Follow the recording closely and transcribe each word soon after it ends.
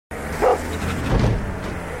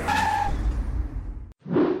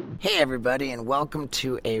Hey everybody, and welcome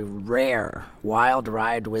to a rare Wild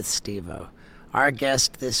Ride with Steve-O. Our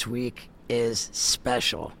guest this week is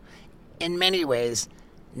special. In many ways,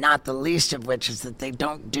 not the least of which is that they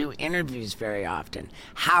don't do interviews very often.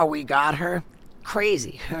 How we got her?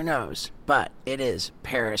 Crazy, who knows? But it is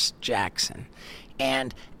Paris Jackson.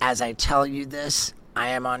 And as I tell you this, I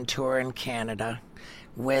am on tour in Canada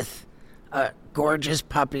with a gorgeous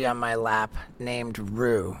puppy on my lap named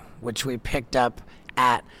Rue, which we picked up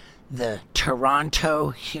at the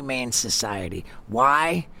Toronto Humane Society.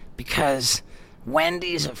 Why? Because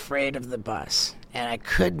Wendy's afraid of the bus, and I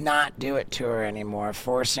could not do it to her anymore,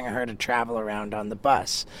 forcing her to travel around on the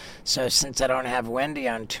bus. So since I don't have Wendy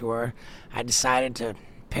on tour, I decided to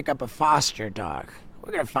pick up a foster dog.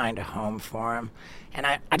 We're going to find a home for him, and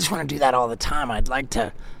I just want to do that all the time. I'd like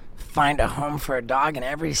to find a home for a dog in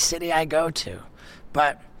every city I go to.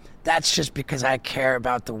 But that's just because I care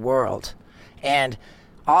about the world. And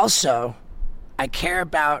also, I care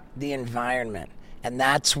about the environment, and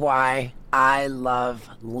that's why I love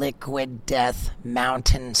Liquid Death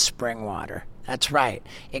Mountain Spring Water. That's right.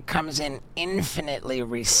 It comes in infinitely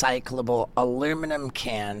recyclable aluminum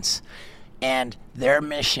cans, and their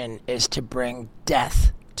mission is to bring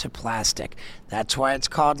death to plastic. That's why it's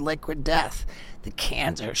called Liquid Death. The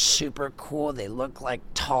cans are super cool. They look like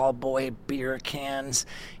tall boy beer cans,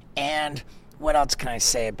 and what else can I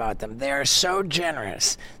say about them? They are so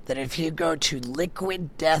generous that if you go to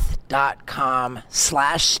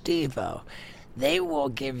liquiddeath.com/Steve-O, they will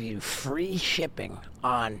give you free shipping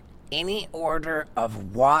on any order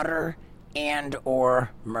of water and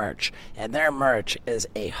or merch. And their merch is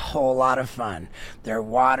a whole lot of fun. Their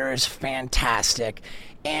water is fantastic,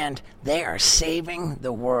 and they are saving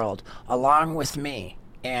the world along with me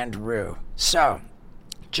and Rue. So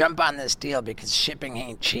jump on this deal because shipping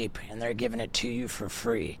ain't cheap, and they're giving it to you for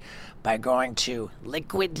free by going to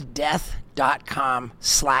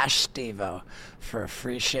liquiddeath.com/Steve-O for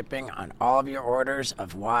free shipping on all of your orders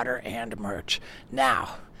of water and merch.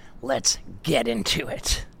 Now, let's get into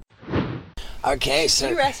it. Okay, so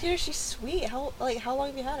you rescued her? She's sweet. How long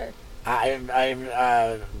have you had her?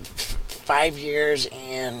 I've 5 years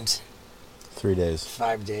and 3 days.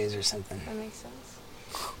 5 days or something. That makes sense.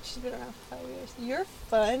 She's been around for 5 years. You're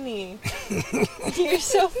funny. You're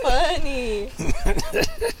so funny.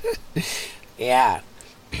 Yeah.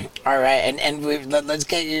 All right, and let's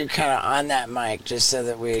get you kind of on that mic just so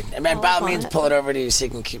that we. I mean, by all means, pull it over to you so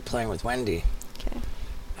you can keep playing with Wendy. Okay.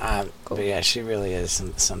 Cool. But yeah, she really is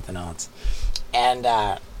something else. And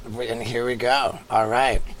here we go. All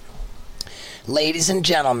right, ladies and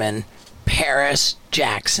gentlemen, Paris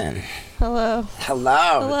Jackson. Hello.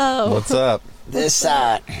 Hello. Hello. What's up? This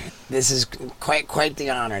is quite the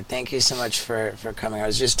honor. Thank you so much for coming. I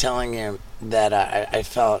was just telling you that I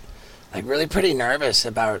felt like really pretty nervous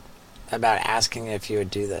about asking you if you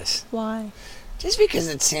would do this. Why? Just because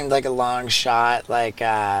it seemed like a long shot. Like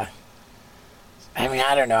I mean,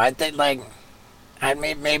 I don't know. I think like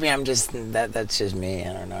maybe I'm just that's just me.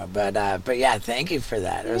 I don't know. But yeah, thank you for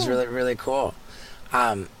that. It was really cool.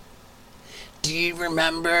 Do you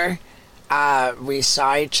remember? We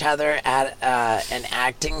saw each other at an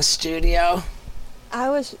acting studio. I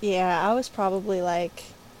was probably like,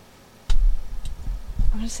 I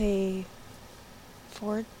want to say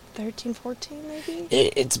 13, 14 maybe?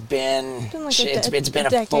 It's been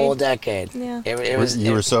a full decade. Yeah.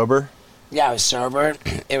 You were sober? Yeah, I was sober.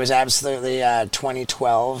 It was absolutely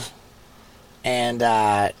 2012. And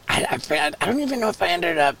I don't even know if I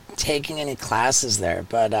ended up taking any classes there,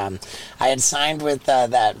 but I had signed with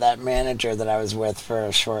that manager that I was with for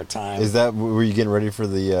a short time. Were you getting ready for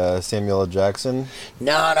the Samuel L. Jackson?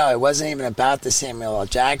 No, it wasn't even about the Samuel L.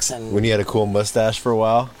 Jackson. When you had a cool mustache for a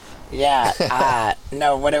while? Yeah.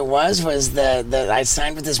 No, what it was I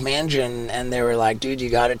signed with this manager, and they were like, dude,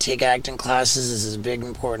 you got to take acting classes. This is a big,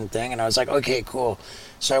 important thing. And I was like, okay, cool.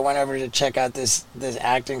 So I went over to check out this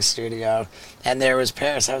acting studio, and there was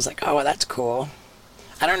Paris. I was like, oh, well, that's cool.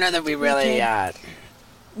 I don't know that we really...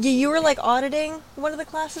 You were like auditing one of the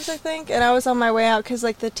classes, I think, and I was on my way out because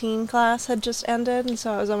like the teen class had just ended, and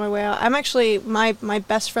so I was on my way out. I'm actually, my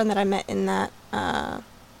best friend that I met in that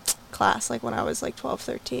class, like when I was like 12,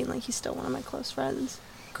 13, like he's still one of my close friends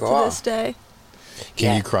Cool. to this day.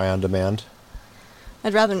 Can you cry on demand?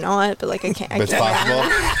 I'd rather not, but like I can't. But it's possible.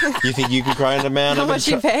 You think you can cry on demand? How much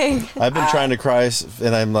you paying? I've been trying to cry,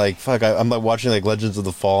 and I'm like, fuck. I'm like watching like Legends of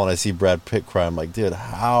the Fall, and I see Brad Pitt cry. I'm like, dude,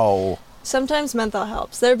 how? Sometimes menthol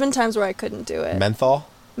helps. There have been times where I couldn't do it. Menthol,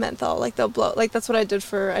 like they'll blow. Like that's what I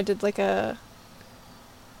did like a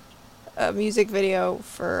music video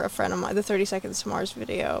for a friend of mine, the 30 Seconds to Mars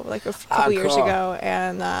video, like a couple years ago,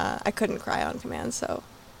 and I couldn't cry on command, so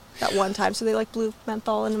that one time, so they like blew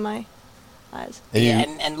menthol into my eyes. And you- Yeah,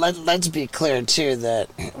 and let's be clear too that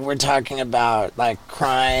we're talking about like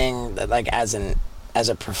crying like as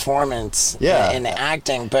a performance Yeah. in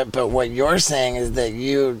acting, but what you're saying is that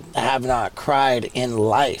you have not cried in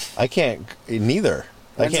life. I can't neither.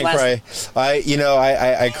 I When's can't the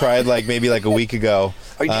cry. I cried like maybe like a week ago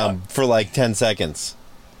Oh, yeah. for like 10 seconds.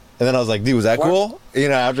 And then I was like, dude, was that What? cool?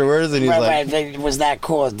 Afterwards, and he's like, Right. Was that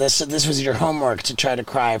cool? This was your homework to try to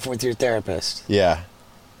cry with your therapist. yeah.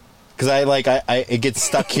 Because I it gets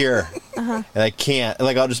stuck here, and I can't.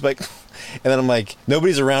 Like I'll just be like, and then I'm like,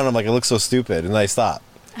 nobody's around. I'm like, I look so stupid, and then I stop.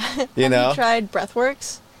 Have you tried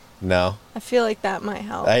Breathworks? No, I feel like that might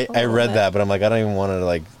help. I a little read bit. that, but I'm like, I don't even want to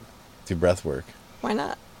like do breath work Why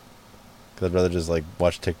not? because I'd rather just like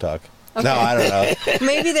watch TikTok. Okay. No, I don't know.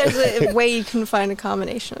 Maybe there's a way you can find a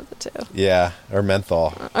combination of the two. Yeah, or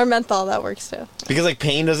menthol. Or menthol, that works too. Because like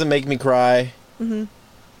pain doesn't make me cry. Mm-hmm.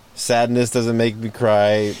 Sadness doesn't make me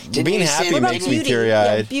cry. Didn't Being you say happy that- makes me beauty? teary Yeah,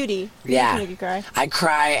 eyed. beauty. Yeah. Can make you cry. I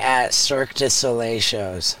cry at Cirque du Soleil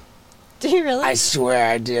shows. Do you really? I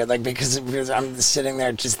swear I do. Like because I'm sitting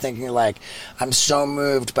there just thinking like I'm so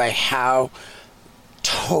moved by how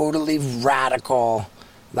totally radical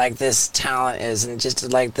like this talent is, and just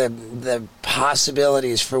like the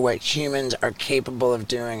possibilities for what humans are capable of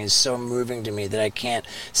doing is so moving to me that I can't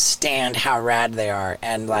stand how rad they are,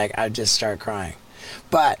 and like I just start crying.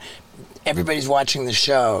 But everybody's watching the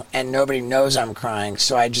show and nobody knows I'm crying,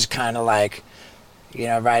 so I just kind of like,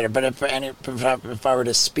 right. But if I were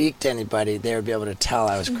to speak to anybody, they would be able to tell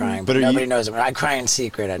I was crying. But But are nobody you- knows it. I cry in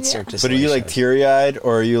secret at Cirque du But Soleil are you like shows. teary eyed,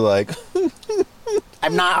 or are you like?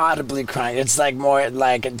 I'm not audibly crying. It's like more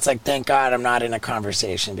like thank God I'm not in a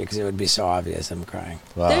conversation because it would be so obvious I'm crying.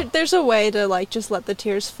 Wow. There's a way to like just let the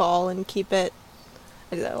tears fall and keep it.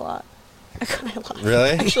 I do that a lot. I cry a lot. Really?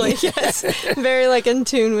 Actually, yes. Very like in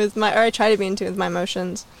tune with I try to be in tune with my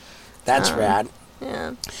emotions. That's rad.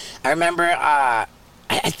 Yeah. I remember. I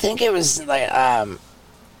think it was like.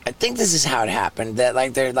 I think this is how it happened. That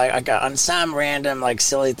like they're like on some random like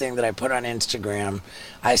silly thing that I put on Instagram,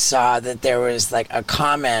 I saw that there was like a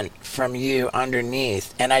comment from you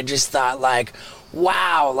underneath, and I just thought like,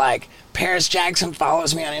 wow, like Paris Jackson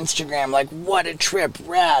follows me on Instagram. Like what a trip,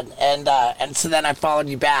 rad. And so then I followed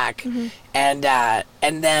you back, and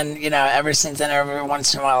then ever since then, every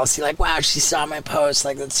once in a while I'll see like, wow, she saw my post.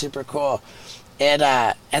 Like that's super cool. And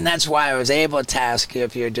that's why I was able to ask you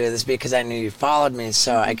if you would do this, because I knew you followed me,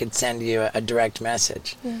 so I could send you a direct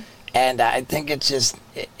message. Yeah. And I think it just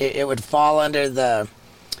it would fall under the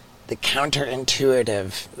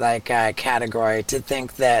counterintuitive category to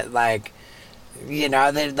think that like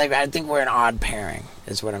I think we're an odd pairing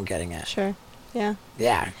is what I'm getting at. Sure. Yeah.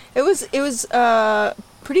 Yeah. It was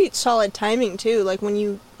pretty solid timing too. Like when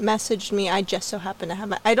you messaged me, I just so happened to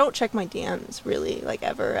have I don't check my DMs really like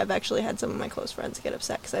ever. I've actually had some of my close friends get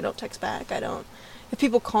upset because I don't text back. If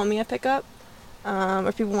people call me, I pick up. Or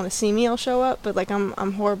if people want to see me, I'll show up. But like I'm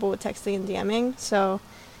horrible with texting and DMing, so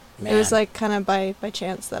Man. it was like kind of by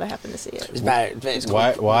chance that I happened to see it. It's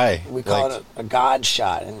Why? Why? We call Like- it a God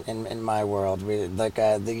shot in my world. We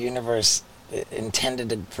the universe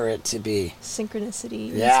intended for it to be.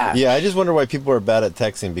 Synchronicity. Yeah. Yeah, I just wonder why people are bad at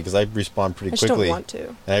texting, because I respond I pretty just quickly. don't want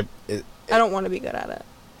to. And I don't want to be good at it.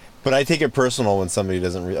 but I take it personal when somebody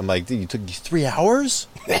doesn't. I'm like, dude, you took 3 hours.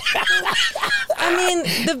 I mean,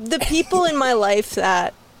 the people in my life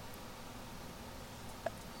that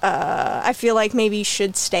I feel like maybe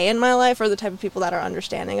should stay in my life are the type of people that are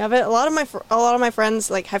understanding of it. A lot of my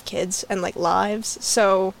friends like have kids and like lives,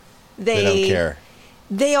 so They don't care.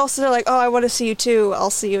 They also are like, oh, I want to see you too. I'll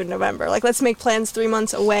see you in November. Like, let's make plans 3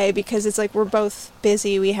 months away, because it's like we're both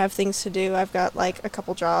busy. We have things to do. I've got like a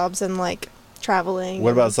couple jobs and like traveling.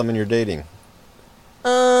 What about someone you're dating?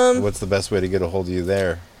 What's the best way to get a hold of you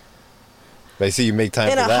there? I see you make time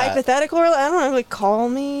in for a that. hypothetical? I don't know. Like, call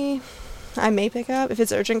me. I may pick up if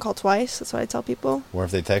it's urgent. Call twice. That's what I tell people. Or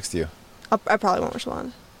if they text you. I probably won't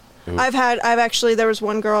respond. Ooh. There was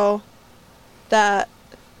one girl that,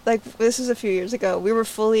 like, this was a few years ago. We were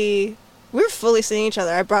fully seeing each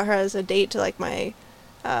other. I brought her as a date to like my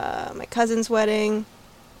cousin's wedding.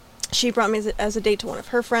 She brought me as a date to one of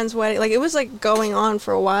her friends' wedding. Like, it was like going on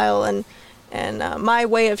for a while, and my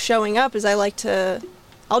way of showing up is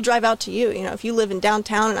I'll drive out to you. If you live in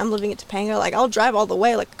downtown and I'm living in Topanga, like I'll drive all the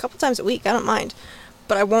way like a couple times a week. I don't mind.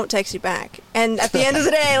 But I won't text you back. And at the end of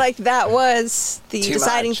the day, like that was the Too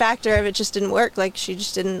deciding much. factor of it. Just didn't work. Like she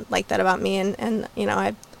just didn't like that about me. And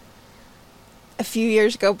I a few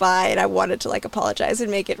years go by and I wanted to like apologize and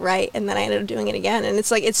make it right, and then I ended up doing it again, and it's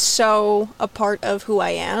like it's so a part of who I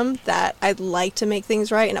am that I'd like to make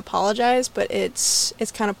things right and apologize, but it's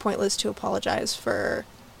kind of pointless to apologize for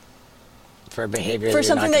behavior for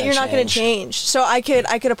something that you're not going to change. So I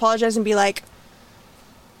could apologize and be like,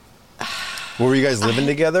 Were you guys living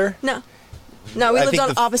together? no, we I lived think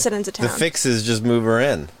on opposite ends of town. The fix is just move her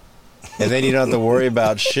in, and then you don't have to worry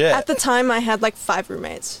about shit. At the time, I had like 5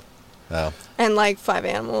 roommates. Oh. And like 5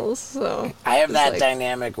 animals, so I have that like,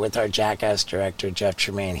 dynamic with our Jackass director, Jeff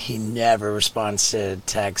Tremaine. He never responds to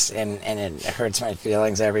texts, and it hurts my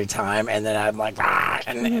feelings every time. And then I'm like, ah,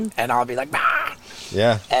 and I'll be like, ah.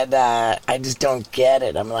 Yeah. And I just don't get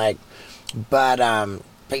it. I'm like, but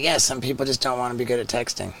yeah, some people just don't want to be good at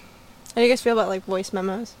texting. How do you guys feel about like voice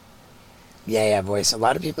memos? Yeah, voice. A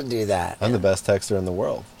lot of people do that. I'm the best texter in the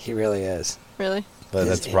world, He really is. Really? but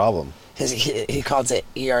that's the problem. He calls it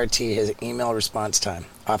ERT, his email response time,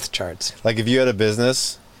 off the charts. Like if you had a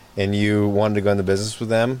business and you wanted to go into business with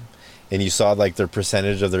them and you saw like their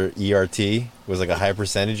percentage of their ERT was like a high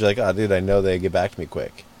percentage, you're like, oh dude, I know they get back to me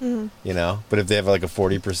quick. Mm-hmm. You know? But if they have like a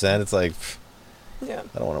 40%, it's like, Yeah.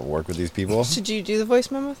 I don't want to work with these people. Should you do the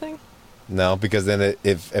voice memo thing? No, because then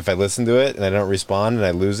if I listen to it and I don't respond and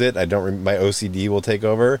I lose it, my OCD will take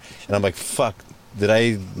over and I'm like, fuck, did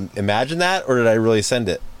I imagine that or did I really send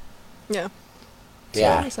it? Yeah.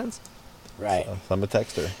 Yeah. That makes sense. Right. So I'm a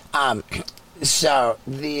texter. So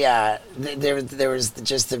there was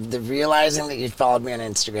just the realizing that you followed me on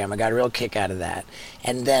Instagram. I got a real kick out of that.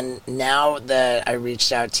 And then now that I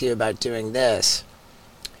reached out to you about doing this,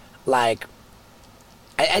 like,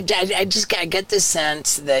 I get the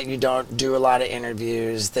sense that you don't do a lot of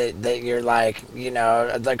interviews, that you're like, you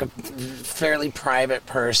know, like a fairly private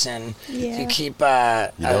person. Yeah. You keep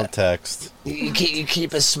You don't text. you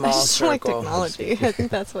keep a small I just don't like circle. technology. I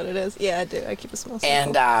think that's what it is. Yeah, I do. I keep a small circle.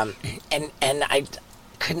 And I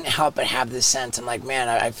couldn't help but have this sense. I'm like, man,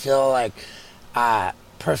 I feel like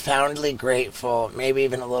profoundly grateful, maybe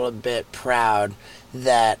even a little bit proud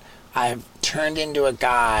that I've turned into a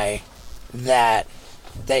guy that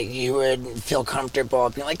you would feel comfortable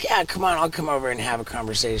being like, yeah, come on, I'll come over and have a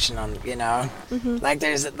conversation on, you know, like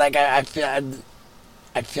there's like I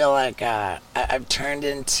feel like I've turned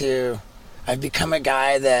into, I've become a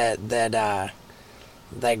guy that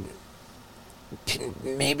like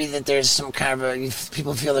maybe that there's some kind of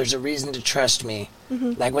people feel there's a reason to trust me,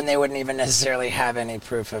 like when they wouldn't even necessarily have any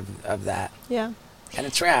proof of that. Yeah. And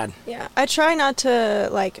it's rad. Yeah. I try not to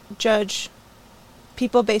like judge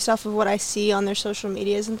people based off of what I see on their social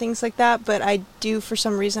medias and things like that, but I do for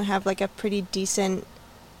some reason have like a pretty decent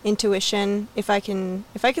intuition if I can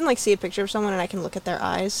like see a picture of someone and I can look at their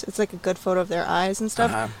eyes. It's like a good photo of their eyes and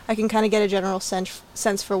stuff. I can kind of get a general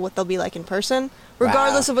sense for what they'll be like in person,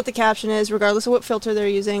 regardless of what the caption is, regardless of what filter they're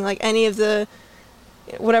using, like any of the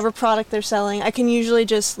whatever product they're selling. I can usually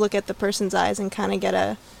just look at the person's eyes and kind of get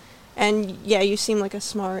a. And yeah, you seem like a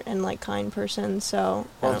smart and like kind person, so.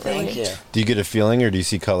 Well, thank you. Do you get a feeling or do you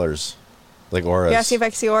see colors? Like auras? Yeah, see if I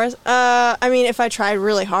can see auras. I mean, if I tried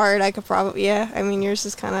really hard, I could probably, yeah. I mean, yours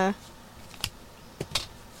is kind of.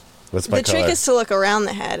 What's my The color? trick is to look around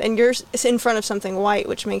the head, and yours is in front of something white,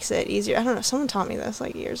 which makes it easier. I don't know, someone taught me this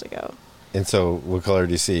like years ago. And so, what color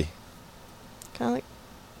do you see? Kind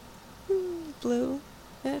of like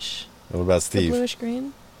blue-ish. What about The Steve? bluish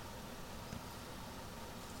green.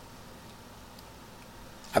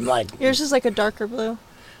 I'm like, Yours is like a darker blue.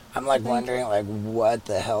 I'm like wondering like what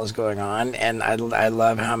the hell's going on, and I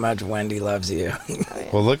love how much Wendy loves you. Oh, yeah.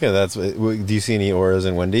 Well, look at that. Do you see any auras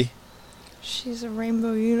in Wendy? She's a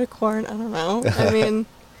rainbow unicorn. I don't know. I mean,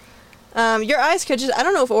 your eyes could just—I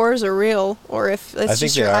don't know if auras are real or if I it's think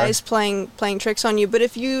just they your are. eyes playing tricks on you. But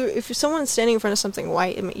if someone's standing in front of something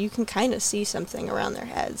white, I mean, you can kind of see something around their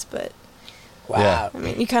heads. But Wow. Yeah. I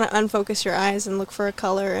mean, you kind of unfocus your eyes and look for a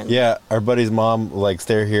color. And Yeah, our buddy's mom likes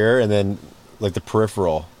they're here, and then like the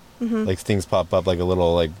peripheral, like things pop up like a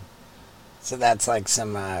little like. So that's like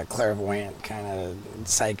some clairvoyant kind of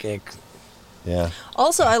psychic. Yeah.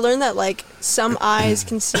 Also, I learned that like some eyes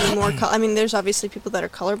can see more. I mean, there's obviously people that are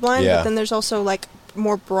colorblind, Yeah. but then there's also like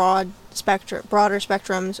more broader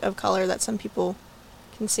spectrums of color that some people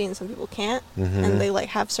can see and some people can't. And they like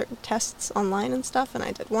have certain tests online and stuff. And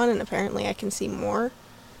I did one, and apparently I can see more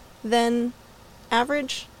than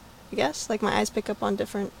average. I guess like my eyes pick up on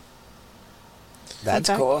different. That's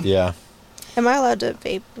Okay. cool. Yeah. Am I allowed to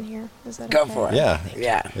vape in here? Is that Go okay? for it. Yeah.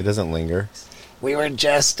 Yeah. It doesn't linger. We were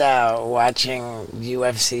just watching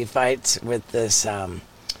UFC fights with this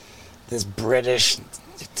this British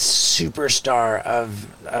superstar of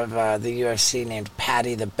the UFC named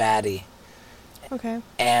Paddy the Baddy. Okay.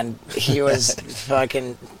 And he was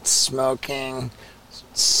fucking smoking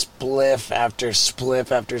spliff after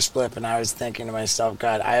spliff after spliff, and I was thinking to myself,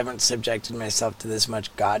 God, I haven't subjected myself to this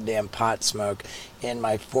much goddamn pot smoke in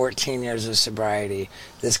my 14 years of sobriety.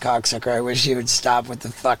 This cocksucker, I wish he would stop with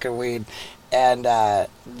the fucking weed. And I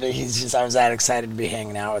was that excited to be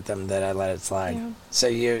hanging out with him that I let it slide. Yeah. So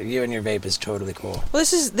you and your vape is totally cool. Well,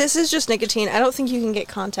 this is just nicotine. I don't think you can get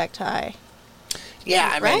contact high.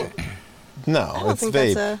 Yeah, I mean, Right? No, I don't it's think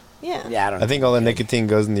vape. that's a yeah. yeah, I don't. I think all the nicotine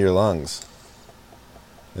goes into your lungs.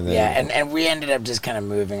 And then, Yeah, and we ended up just kind of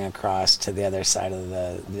moving across to the other side of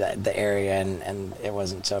the area, and it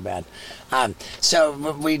wasn't so bad.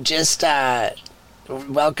 So we just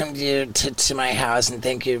welcomed you to my house, and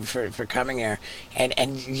thank you for coming here.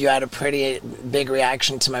 And you had a pretty big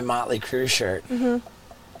reaction to my Motley Crue shirt. Mm-hmm.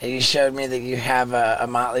 And you showed me that you have a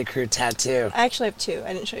Motley Crue tattoo. I actually have two.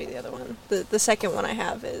 I didn't show you the other one. The second one I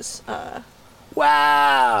have is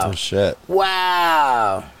Wow. oh shit.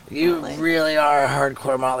 Wow. You Motley. really are a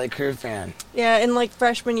hardcore Motley Crue fan. yeah, in like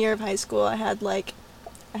freshman year of high school I had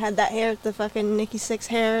that hair, the fucking Nikki Sixx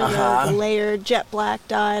hair, the layered jet black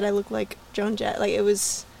dyed. I looked like Joan Jett. Like it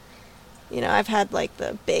was, I've had like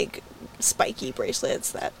the big spiky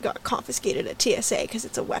bracelets that got confiscated at TSA because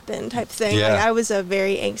it's a weapon type thing. Yeah. Like I was a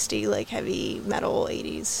very angsty, like heavy metal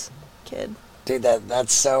 80s kid. Dude,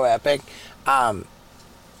 that's so epic.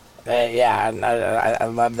 Yeah, I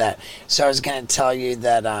love that. So I was going to tell you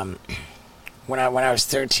that when I was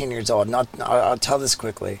 13 years old, and I'll tell this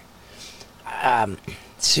quickly.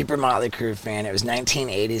 Super Motley Crue fan. It was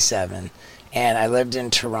 1987, and I lived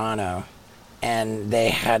in Toronto, and they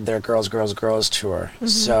had their Girls, Girls, Girls tour. Mm-hmm.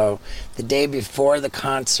 So the day before the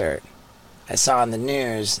concert, I saw on the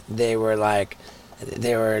news they were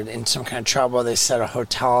in some kind of trouble. They set a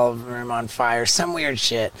hotel room on fire, some weird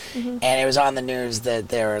shit. Mm-hmm. And it was on the news that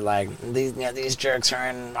they were like, these jerks are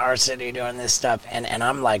in our city doing this stuff. And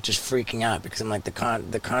I'm like just freaking out because I'm like,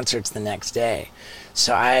 the concert's the next day.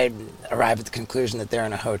 So I arrived at the conclusion that they're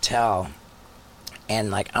in a hotel and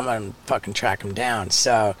like, I'm going to fucking track them down.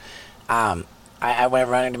 So I went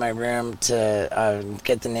running to my room to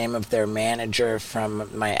get the name of their manager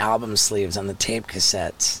from my album sleeves on the tape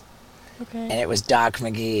cassettes. Okay. And it was Doc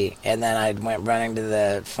McGee. And then I went running to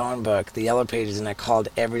the phone book, the Yellow Pages, and I called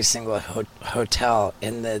every single hotel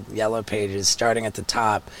in the Yellow Pages, starting at the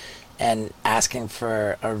top, and asking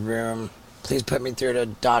for a room. Please put me through to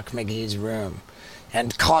Doc McGee's room.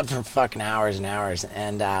 And called for fucking hours and hours.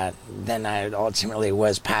 And then I ultimately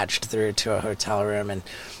was patched through to a hotel room, and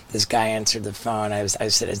this guy answered the phone. I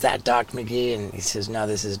said, "Is that Doc McGee?" And he says, "No,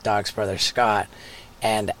 this is Doc's brother, Scott."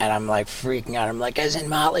 And I'm like freaking out. I'm like, "As in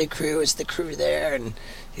Motley Crue, is the crew there?" And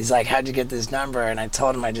he's like, "How'd you get this number?" And I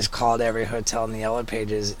told him I just called every hotel in the Yellow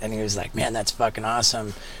Pages. And he was like, "Man, that's fucking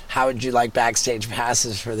awesome. How would you like backstage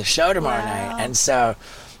passes for the show tomorrow night?" And so,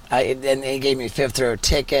 and he gave me fifth row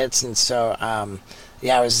tickets. And so,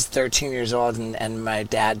 yeah, I was 13 years old, and my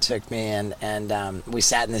dad took me, and we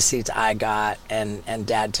sat in the seats I got, and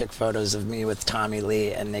Dad took photos of me with Tommy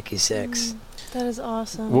Lee and Nikki Sixx. That is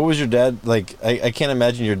awesome. What was your dad like? I can't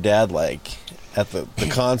imagine your dad like at the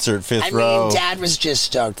concert, fifth row. I mean, Dad was just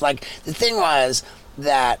stoked. Like, the thing was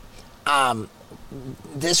that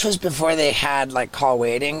this was before they had like call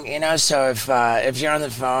waiting, so if you're on the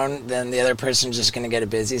phone, then the other person's just going to get a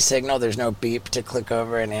busy signal. There's no beep to click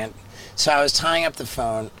over and so I was tying up the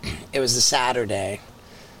phone. It was a Saturday.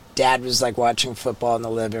 Dad was like watching football in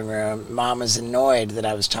the living room. Mom was annoyed that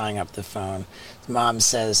I was tying up the phone. Mom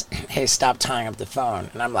says, "Hey, stop tying up the phone."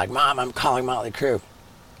 And I'm like, "Mom, I'm calling Motley Crue."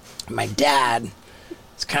 My dad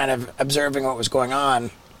was kind of observing what was going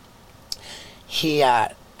on. He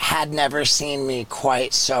had never seen me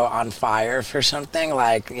quite so on fire for something.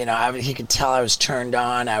 Like, he could tell I was turned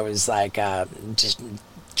on. I was like just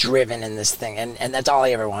driven in this thing, and that's all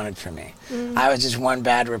he ever wanted from me. I was just one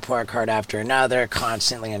bad report card after another,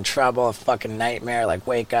 constantly in trouble, a fucking nightmare. Like,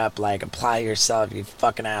 wake up, like, apply yourself, you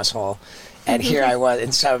fucking asshole. And here I was,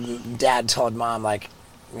 and so Dad told Mom, like,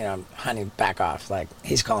 "Honey, back off, like,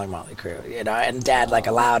 he's calling Motley Crue," and Dad like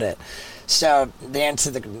allowed it. So the answer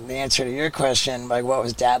to your question, like, what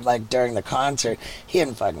was Dad like during the concert? He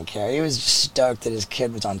didn't fucking care. He was just stoked that his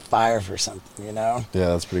kid was on fire for something, Yeah,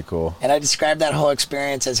 that's pretty cool. And I described that whole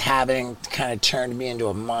experience as having kind of turned me into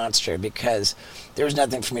a monster, because there was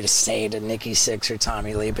nothing for me to say to Nikki Sixx or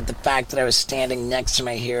Tommy Lee, but the fact that I was standing next to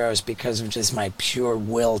my heroes because of just my pure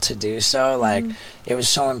will to do so, like, it was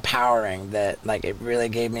so empowering that, like, it really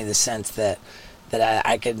gave me the sense that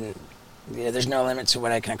I could, there's no limit to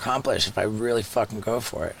what I can accomplish if I really fucking go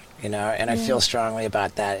for it, and I feel strongly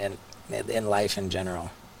about that in life in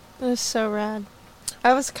general. That is so rad.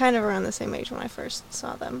 I was kind of around the same age when I first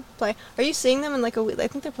saw them play. Are you seeing them in like a week? I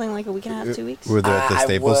think they're playing like a week and a half, 2 weeks. Were they at the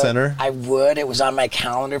Staples Center? I would. It was on my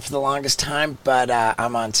calendar for the longest time, but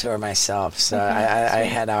I'm on tour myself, so Okay, I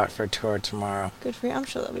sweet. head out for tour tomorrow. Good for you. I'm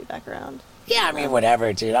sure they'll be back around. Yeah, I mean,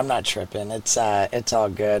 whatever, dude. I'm not tripping. It's all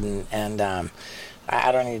good, and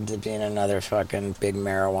I don't need to be in another fucking big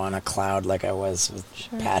marijuana cloud like I was with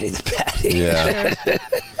Sure. Patty the Patty. Yeah. Sure.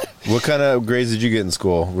 What kind of grades did you get in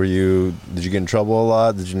school? Did you get in trouble a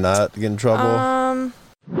lot? Did you not get in trouble?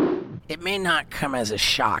 It may not come as a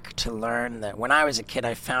shock to learn that when I was a kid,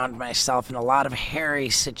 I found myself in a lot of hairy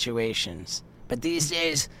situations. But these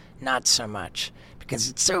days, not so much. Because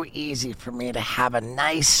it's so easy for me to have a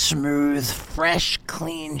nice, smooth, fresh,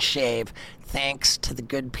 clean shave thanks to the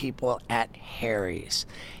good people at Harry's.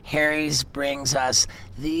 Harry's brings us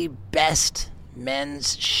the best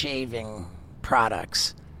men's shaving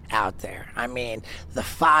products out there. I mean, the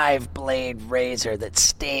 5-blade razor that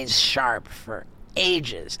stays sharp for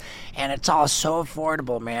ages, and it's all so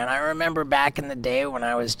affordable, man. I remember back in the day when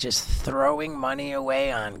I was just throwing money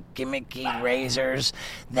away on gimmicky razors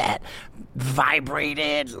that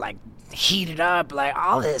vibrated, like heated up, like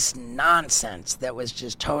all this nonsense that was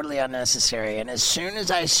just totally unnecessary. And as soon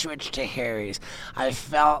as I switched to Harry's, I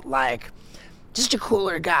felt like just a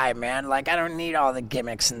cooler guy, man. Like, I don't need all the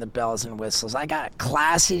gimmicks and the bells and whistles. I got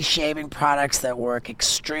classy shaving products that work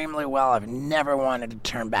extremely well. I've never wanted to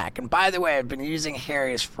turn back. And by the way, I've been using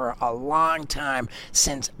Harry's for a long time,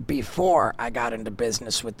 since before I got into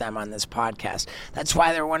business with them on this podcast. That's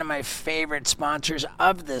why they're one of my favorite sponsors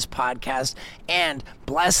of this podcast, and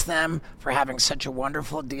bless them for having such a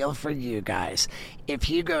wonderful deal for you guys. If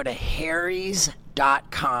you go to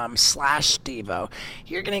harrys.com/Stevo,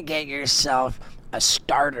 you're going to get yourself a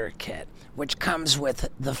starter kit, which comes with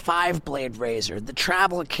the 5-blade razor, the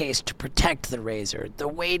travel case to protect the razor, the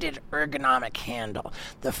weighted ergonomic handle,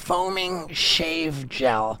 the foaming shave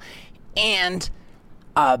gel, and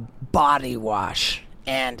a body wash.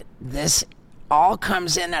 And this all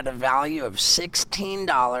comes in at a value of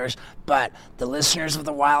 $16, but the listeners of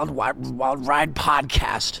the Wild Ride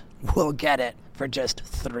podcast will get it for just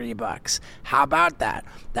 $3. How about that?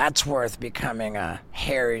 That's worth becoming a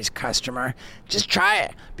Harry's customer. Just try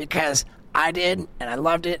it, because I did, and I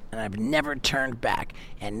loved it, and I've never turned back,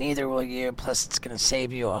 and neither will you. Plus, it's going to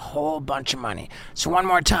save you a whole bunch of money. So one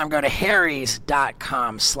more time, go to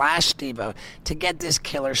harrys.com/Stevo to get this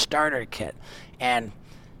killer starter kit and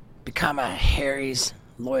become a Harry's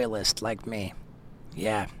loyalist like me.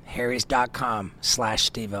 Yeah,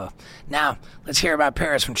 harrys.com/Stevo. Now, let's hear about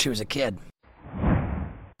Paris when she was a kid.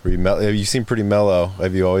 You seem pretty mellow.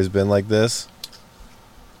 Have you always been like this?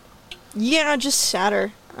 Yeah, just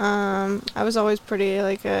sadder. I was always pretty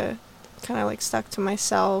like kind of like stuck to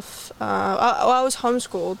myself. I was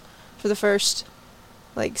homeschooled for the first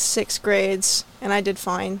like 6 grades, and I did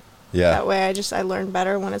fine. Yeah. That way, I learned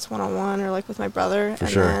better when it's one-on-one or like with my brother. For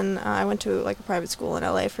and sure. then I went to like a private school in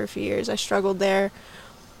LA for a few years. I struggled there,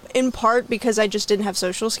 in part because I just didn't have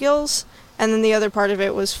social skills. And then the other part of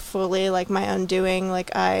it was fully like my undoing. Like,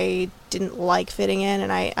 I didn't like fitting in,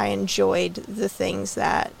 and I enjoyed the things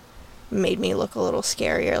that made me look a little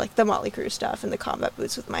scarier, like the Motley Crue stuff and the combat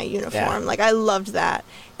boots with my uniform. Yeah. Like, I loved that.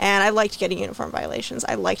 And I liked getting uniform violations.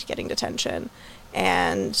 I liked getting detention.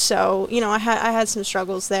 And so, you know, I had some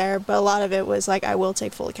struggles there, but a lot of it was like, I will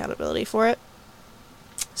take full accountability for it.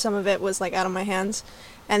 Some of it was like out of my hands.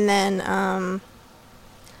 And then I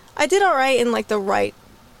did all right in like the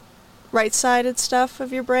right-sided stuff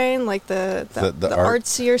of your brain, like the art,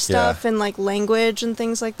 artsier stuff, yeah. and like language and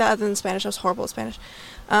things like that. Other than Spanish, I was horrible at Spanish.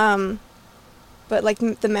 But like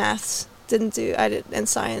the maths and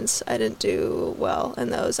science, I didn't do well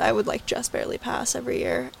in those. I would like just barely pass every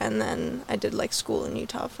year. And then I did like school in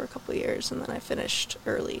Utah for a couple of years, and then I finished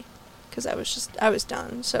early because I was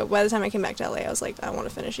done. So by the time I came back to LA, I was like, I want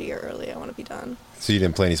to finish a year early. I want to be done. So you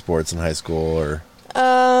didn't play any sports in high school, or?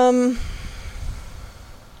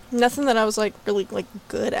 Nothing that I was like really like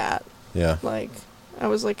good at. Yeah. Like, I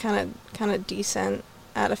was like kind of decent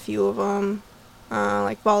at a few of them.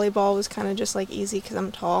 Like volleyball was kind of just like easy because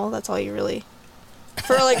I'm tall. That's all you really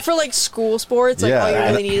for school sports. Like, Yeah, all you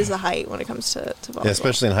really need is the height when it comes to volleyball. Yeah,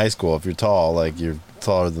 especially in high school. If you're tall, like you're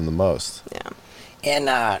taller than the most. Yeah. And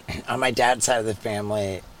on my dad's side of the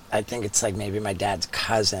family, I think it's like maybe my dad's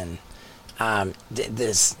cousin. My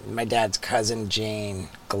dad's cousin Jane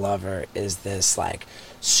Glover is this like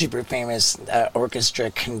super famous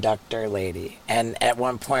orchestra conductor lady. And at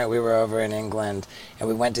one point we were over in England and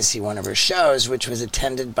we went to see one of her shows, which was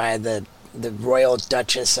attended by the Royal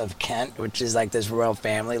Duchess of Kent, which is like this royal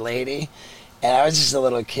family lady. And I was just a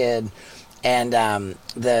little kid. and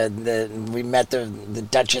we met the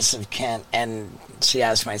Duchess of Kent, and she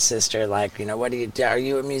asked my sister, like, you know, what do you do? Are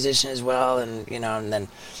you a musician as well? And you know,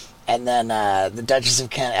 and then the Duchess of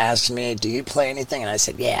Kent asked me, do you play anything? And I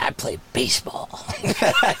said, yeah, I play baseball.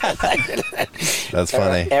 That's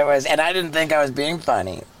funny. It was, and I didn't think I was being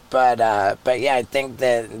funny, but yeah, I think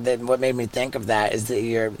that what made me think of that is that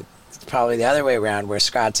you're probably the other way around, where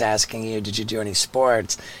Scott's asking you, did you do any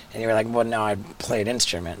sports? And you were like, well, no, I played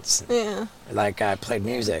instruments. Yeah. Like I played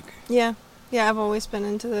music. Yeah. Yeah, I've always been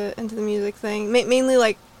into the music thing. Mainly,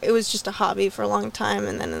 like, it was just a hobby for a long time,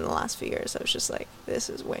 and then in the last few years, I was just like, this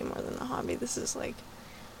is way more than a hobby. This is, like,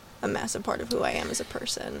 a massive part of who I am as a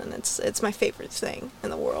person, and it's my favorite thing in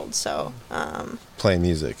the world, so... Playing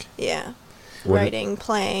music. Yeah. What Writing,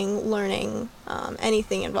 playing, learning,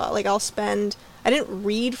 anything involved. Like, I'll spend... I didn't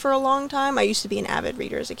read for a long time. I used to be an avid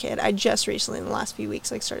reader as a kid. I just recently, in the last few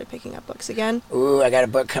weeks, like, started picking up books again. Ooh, I got a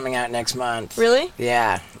book coming out next month. Really?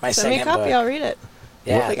 Yeah, my Send me a second copy, book. I'll read it.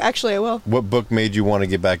 Yeah. Like, actually, I will. What book made you want to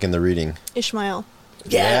get back into reading? Ishmael.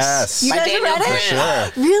 Yes. You By guys Daniel read it? Quinn.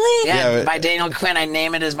 Sure. Really? Yeah, Yeah, by Daniel Quinn. I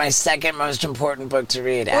name it as my second most important book to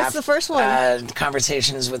read. What's the first one?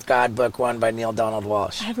 Conversations with God, book 1 by Neil Donald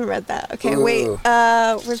Walsh. I haven't read that. Okay, Ooh. wait.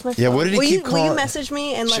 Where's my phone? Yeah, what did he will keep Will you calling- message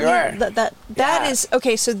me and let Sure. me... That Yeah. is...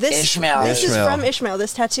 Okay, so this... Ishmael. This is Ishmael. from Ishmael,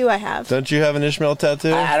 this tattoo I have. Don't you have an Ishmael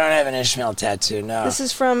tattoo? I don't have an Ishmael tattoo, no. This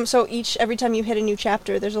is from... So every time you hit a new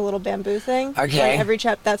chapter, there's a little bamboo thing. Okay. Like every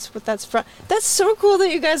chapter, that's what that's from. That's so cool that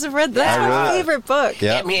you guys have read that. That's Yeah. my really- favorite book.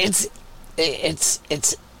 Yeah. I mean, it's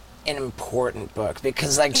an important book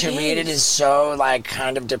because, like, to It read it is. is so, like,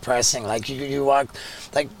 kind of depressing. Like, you walk,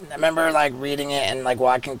 like, I remember, like, reading it and, like,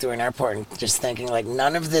 walking through an airport and just thinking, like,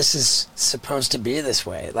 none of this is supposed to be this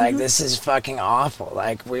way. Like, this is fucking awful.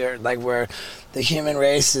 Like, we're the human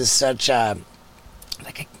race is such a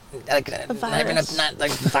not even virus. not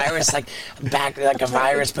like virus, like a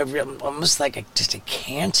virus, but almost like just a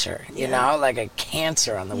cancer, you know, like a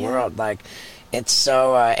cancer on the Yeah. world. Like, it's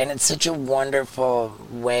so, and it's such a wonderful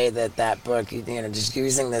way that book, you know, just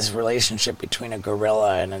using this relationship between a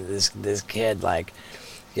gorilla and this kid, like,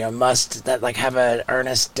 you know, must that like have an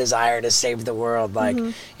earnest desire to save the world. Like,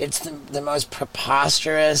 it's the most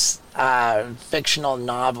preposterous fictional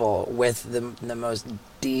novel with the most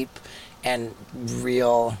deep and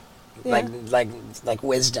real Yeah. like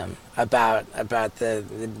wisdom about the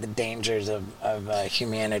dangers of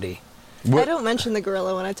humanity. I don't mention the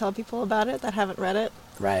gorilla when I tell people about it that haven't read it.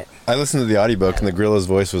 Right. I listened to the audiobook and the gorilla's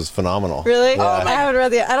voice was phenomenal. Really? Yeah. I haven't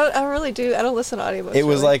read the. I really do. I don't listen to audiobooks. It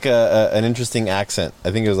was really. like an interesting accent.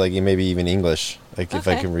 I think it was like maybe even English, like if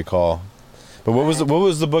I Okay. can recall. But what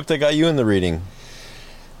was the book that got you into reading?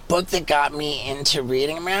 Book that got me into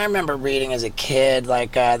reading. I mean, I remember reading as a kid.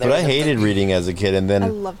 Like, there But was I a hated book- reading as a kid, and I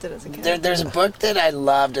then loved it as a kid. There's a book that I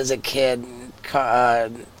loved as a kid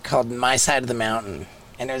called My Side of the Mountain.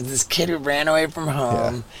 And there was this kid who ran away from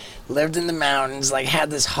home, lived in the mountains, like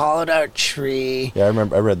had this hollowed out tree. yeah, I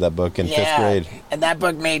remember I read that book in fifth grade. And that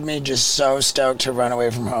book made me just so stoked to run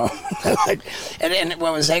away from home. Like, and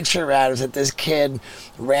what was extra rad was that this kid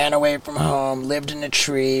ran away from home, lived in a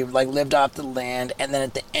tree, like lived off the land, and then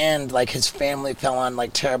at the end, like his family fell on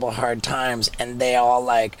like terrible hard times, and they all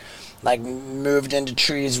like moved into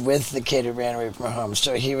trees with the kid who ran away from home.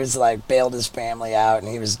 So he was like bailed his family out,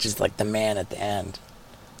 and he was just like the man at the end.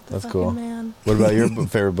 That's Fucking cool. Man. What about your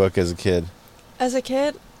favorite book as a kid? As a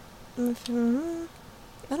kid, I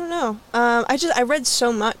don't know. I read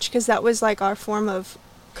so much because that was like our form of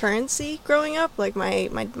currency growing up. Like my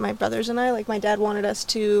brothers and I, like my dad wanted us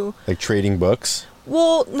to. Like trading books?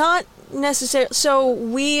 Well, not necessarily. So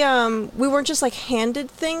we weren't just like handed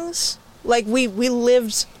things. Like we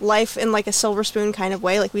lived life in like a silver spoon kind of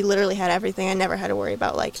way. Like we literally had everything. I never had to worry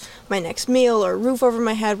about like my next meal or a roof over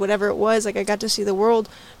my head, whatever it was. Like I got to see the world,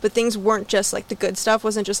 but things weren't just like the good stuff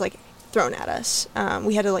wasn't just like thrown at us.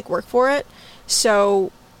 We had to like work for it.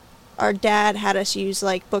 So our dad had us use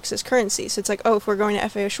like books as currency. So it's like, oh, if we're going to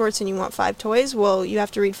FAO Schwartz and you want 5 toys, well, you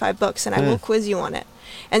have to read 5 books and I will quiz you on it.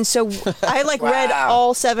 And so I like read Wow.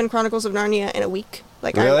 all 7 Chronicles of Narnia in a week.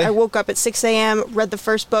 Like Really? I woke up at 6 a.m., read the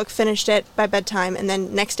first book, finished it by bedtime, and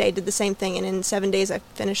then next day did the same thing. And in 7 days, I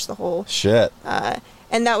finished the whole. Shit.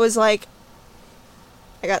 And that was like,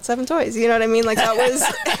 I got 7 toys. You know what I mean? Like that was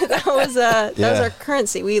that was Yeah. our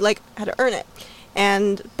currency. We like had to earn it.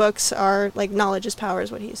 And books are like knowledge is power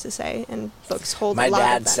is what he used to say. And books hold My a lot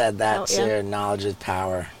dad of that. said that Oh, too. yeah. Knowledge is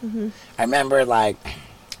power. I remember, like,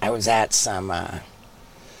 I was at some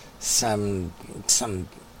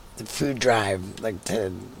food drive, like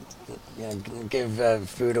to give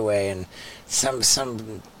food away, and some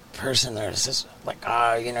person there says like,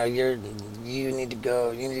 oh, you need to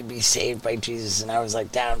go, you need to be saved by Jesus. And I was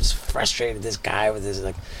like, Dad, I'm just frustrated. This guy with his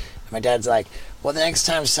like, my dad's like, well, the next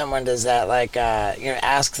time someone does that, like,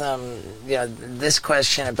 ask them, this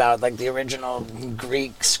question about like the original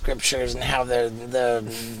Greek scriptures and how the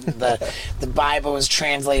Bible was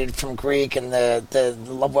translated from Greek and the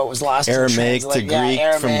what was lost Aramaic in to Greek,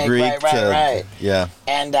 from Greek right. Yeah.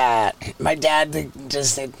 And my dad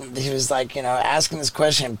he was like, asking this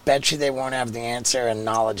question, bet you they won't have the answer, and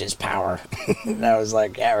knowledge is power. And I was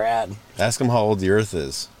like, yeah, rad. Ask them how old the Earth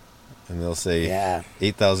is, and they'll say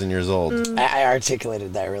 8,000 years old. I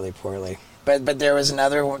articulated that really poorly, but there was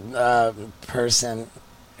another person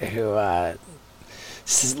who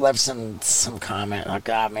left some comment like,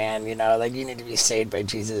 "Oh man, like you need to be saved by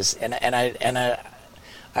Jesus," and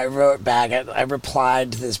I wrote back. I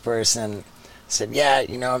replied to this person, said, "Yeah,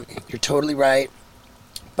 you're totally right,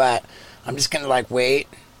 but I'm just gonna like wait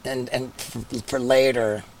and for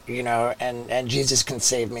later." And Jesus can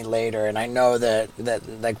save me later, and I know that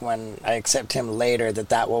like when I accept him later,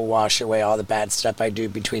 that will wash away all the bad stuff I do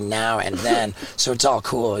between now and then. So it's all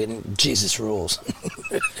cool, and Jesus rules.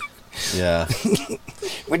 Yeah.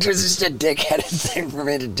 Which was just a dickheaded thing for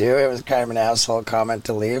me to do. It was kind of an asshole comment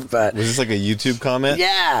to leave, but Was this like a YouTube comment?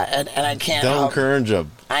 yeah, and I can't Don't help. encourage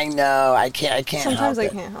them. I know, I can't. Sometimes I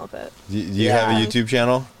help it. can't help it. Do you have a YouTube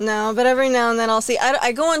channel? No, but every now and then I'll see.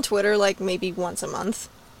 I go on Twitter like maybe once a month.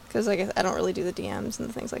 Because I don't really do the DMs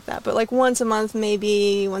and things like that. But like once a month,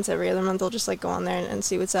 maybe once every other month, I'll just like go on there and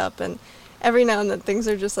see what's up. And every now and then things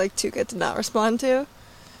are just like too good to not respond to.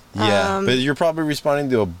 Yeah, but you're probably responding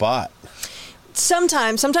to a bot.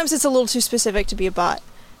 Sometimes it's a little too specific to be a bot.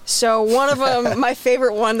 So one of them, my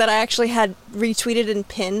favorite one that I actually had retweeted and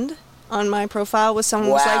pinned on my profile was someone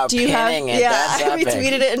was Wow, like, do you have, pinning it, yeah, that's I epic.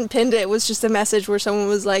 retweeted it and pinned it. It was just a message where someone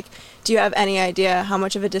was like, do you have any idea how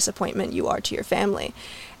much of a disappointment you are to your family?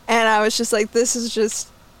 And I was just like, this is just,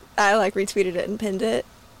 I like retweeted it and pinned it.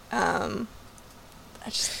 Dude,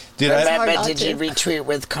 It's I, hard But not did to. you retweet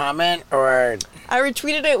with comment or? I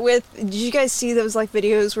retweeted it with, did you guys see those like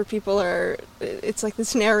videos where people are, it's like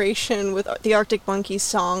this narration with the Arctic Monkeys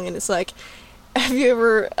song, and it's like, have you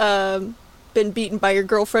ever been beaten by your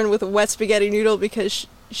girlfriend with a wet spaghetti noodle because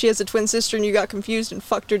she has a twin sister and you got confused and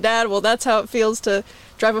fucked her dad? Well, that's how it feels to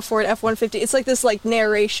drive a Ford F-150. It's like this like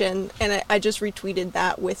narration, and I just retweeted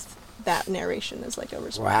that with that narration as like a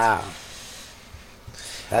response. Wow.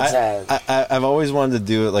 That's I've always wanted to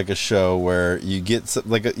do it like a show where you get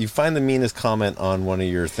you find the meanest comment on one of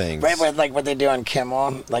your things. right with like what they do on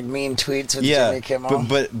Kimmel, like mean tweets with Yeah, Jimmy Kimmel.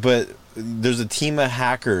 but there's a team of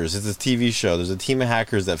hackers. It's a TV show. There's a team of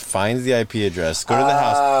hackers that finds the IP address, go to the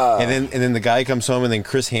house, and then the guy comes home, and then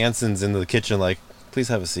Chris Hansen's in the kitchen like, please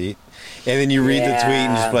have a seat, and then you read the tweet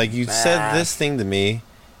and just like, you said this thing to me,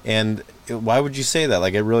 and why would you say that?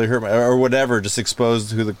 Like, it really hurt my, or whatever. Just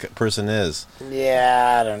exposed who the person is.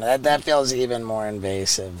 Yeah, I don't know. That feels even more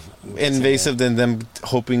invasive. Invasive than them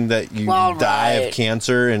hoping that you Well, die right. of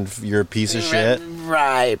cancer and you're a piece of shit.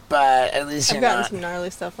 Right, but at least I've you're gotten not. some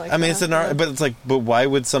gnarly stuff like I mean, that. but it's like, but why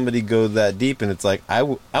would somebody go that deep? And it's like, I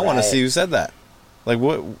want to Right. see who said that. Like,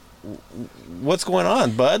 what's going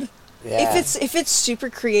on, bud? Yeah. If it's super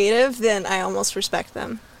creative, then I almost respect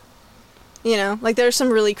them. You know, like there are some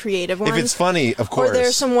really creative ones. If it's funny, of course. Or there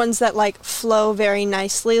are some ones that like flow very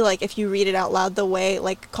nicely. Like if you read it out loud, the way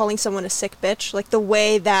like calling someone a sick bitch, like the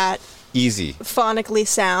way that Easy. phonically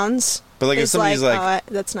sounds. But like if is somebody's like,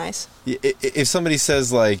 that's nice. if somebody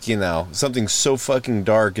says like, something so fucking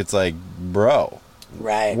dark, it's like, bro,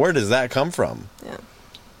 right. where does that come from? Yeah,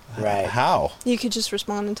 Right. How? you could just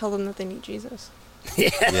respond and tell them that they need Jesus.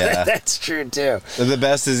 Yeah. That's true too. The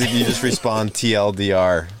best is if you just respond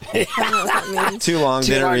TLDR. I don't know what that means. Too long,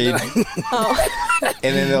 Too didn't long, read. Oh,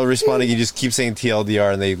 And then they'll respond and you just keep saying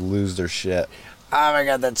TLDR and they lose their shit. Oh my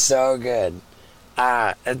god, that's so good.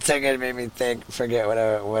 It's so good. It made me forget what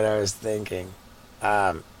I was thinking.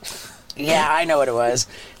 Yeah, I know what it was.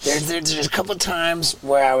 There's a couple times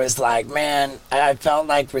where I was like, man, I felt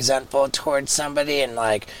like resentful towards somebody, and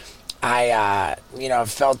like I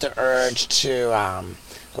felt the urge to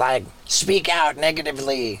like speak out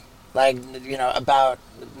negatively, like about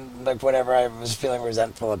like whatever I was feeling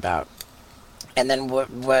resentful about. And then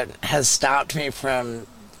what has stopped me from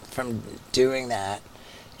doing that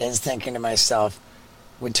is thinking to myself,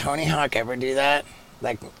 would Tony Hawk ever do that?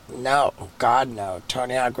 Like, no, God, no.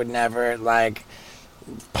 Tony Hawk would never, like,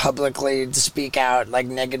 publicly speak out, like,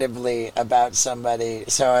 negatively about somebody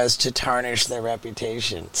so as to tarnish their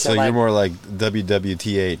reputation. So like, you're more like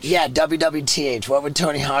WWTH. yeah, WWTH. What would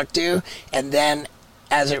Tony Hawk do? And then,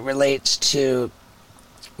 as it relates to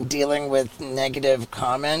dealing with negative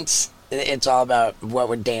comments, it's all about what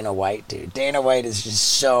would Dana White do. Dana White is just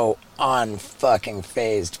so unfucking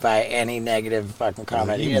phased by any negative fucking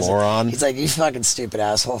comment. You moron. He's like, you fucking stupid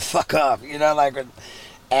asshole, fuck off. You know, like,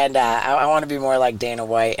 and I want to be more like Dana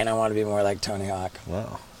White, and I want to be more like Tony Hawk.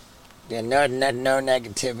 Wow. Yeah, no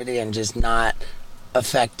negativity, and just not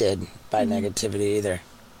affected by negativity either.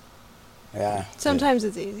 Yeah. Sometimes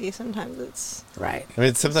it's easy. Sometimes it's Right. I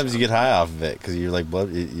mean, sometimes you get high off of it because you're like blood.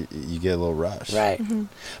 You get a little rush. Right.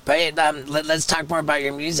 But let's talk more about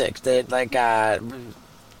your music. Do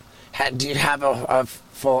you have a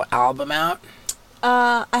full album out?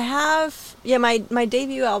 I have. Yeah, my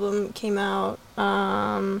debut album came out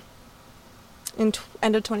in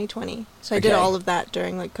end of 2020. So I did Okay. all of that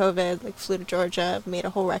during like COVID. Like flew to Georgia, made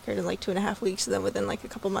a whole record in like 2.5 weeks, and then within like a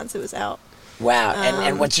couple months it was out. Wow.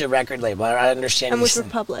 And what's your record label? I understand. I'm you with said-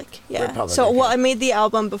 Republic. Yeah. Republic, So okay. well, I made the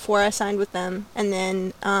album before I signed with them, and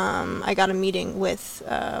then I got a meeting with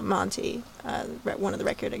Monty, one of the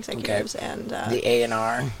record executives, and the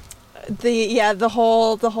A&R. the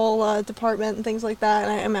whole department and things like that.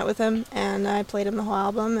 And I met with him, and I played him the whole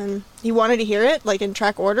album, and he wanted to hear it like in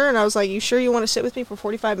track order, and I was like, "You sure you want to sit with me for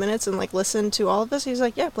 45 minutes and like listen to all of this?" He's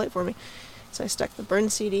like, "Yeah, play it for me." So I stuck the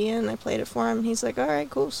burned CD in, and I played it for him. He's like, "All right,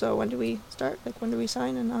 cool. So when do we start? Like, when do we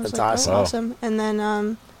sign?" And I was That's like, awesome. "Oh, awesome." And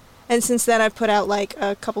then, and since then, I've put out like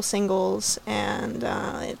a couple singles and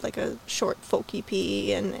like a short folk EP,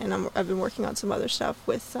 and I've been working on some other stuff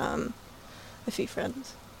with a few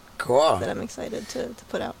friends Cool. that I'm excited to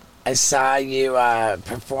put out. I saw you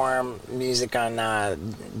perform music on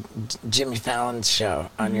Jimmy Fallon's show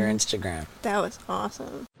on your Instagram. That was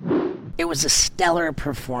awesome. It was a stellar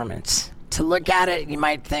performance. To look at it, you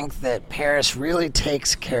might think that Paris really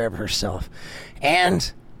takes care of herself. And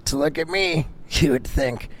to look at me, you would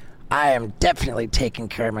think I am definitely taking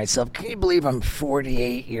care of myself. Can you believe I'm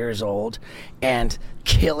 48 years old and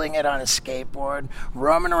killing it on a skateboard,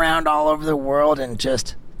 roaming around all over the world in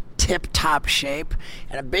just tip-top shape?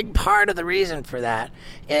 And a big part of the reason for that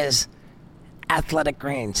is Athletic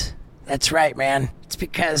Greens. That's right, man. It's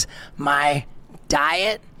because my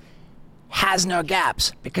diet has no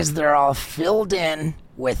gaps because they're all filled in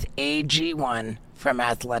with AG1 from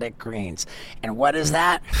Athletic Greens. And what is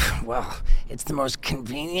that? Well, it's the most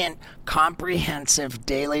convenient, comprehensive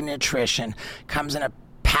daily nutrition. Comes in a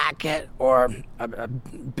packet or a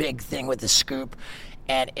big thing with a scoop,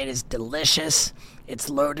 and it is delicious. It's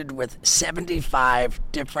loaded with 75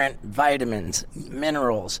 different vitamins,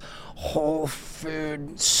 minerals, whole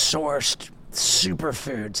food sourced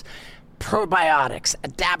superfoods, probiotics,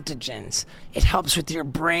 adaptogens. It helps with your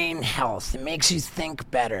brain health. It makes you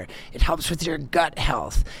think better. It helps with your gut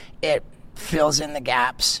health. It fills in the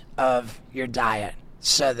gaps of your diet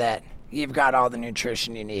so that you've got all the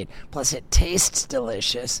nutrition you need. Plus, it tastes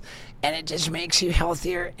delicious, and it just makes you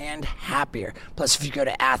healthier and happier. Plus, if you go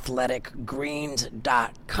to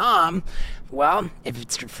athleticgreens.com, well, if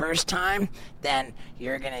it's your first time, then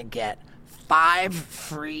you're going to get 5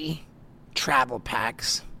 free travel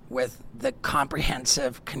packs with the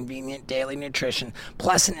comprehensive, convenient daily nutrition,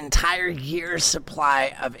 plus an entire year's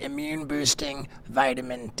supply of immune-boosting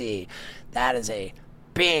vitamin D. That is a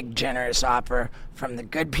big, generous offer from the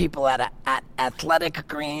good people at Athletic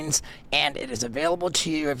Greens, and it is available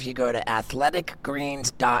to you if you go to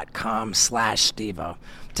athleticgreens.com/Stevo. I'm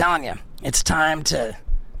telling you, it's time to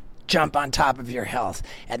jump on top of your health,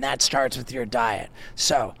 and that starts with your diet.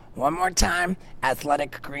 So, one more time,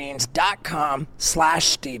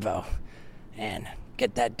 athleticgreens.com/Stevo, and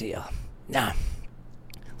get that deal. Now,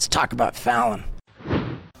 let's talk about Fallon.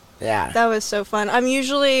 Yeah. That was so fun. I'm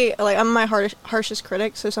usually like I'm my harshest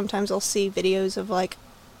critic, so sometimes I'll see videos of like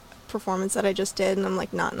performance that I just did, and I'm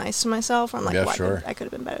like not nice to myself. I'm like, Yeah, "Why sure. I could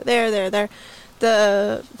have been better there.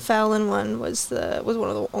 The Fallon one was one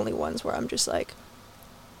of the only ones where I'm just like,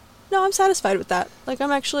 no, I'm satisfied with that. Like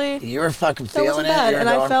I'm actually You were fucking That feeling wasn't it, bad, you were and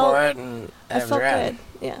I going felt- for it, and I felt rad.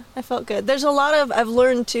 good. Yeah, I felt good. There's a lot of I've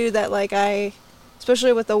learned too that like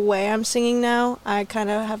especially with the way I'm singing now, I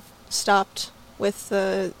kind of have stopped with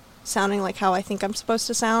the sounding like how I think I'm supposed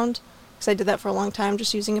to sound, because I did that for a long time,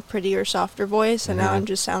 just using a prettier, softer voice, and now I'm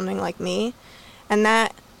just sounding like me, and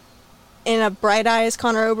that, in a Bright Eyes,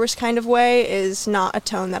 Conor Oberst kind of way, is not a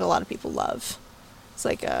tone that a lot of people love. It's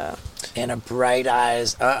like In a Bright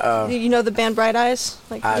Eyes, you know the band Bright Eyes?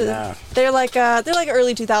 Like I know. they're like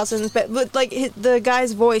early 2000s, but like the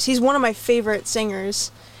guy's voice, he's one of my favorite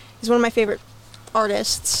singers. He's one of my favorite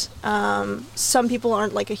artists. Some people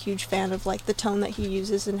aren't like a huge fan of like the tone that he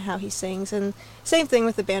uses and how he sings, and same thing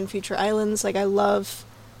with the band Future Islands. Like I love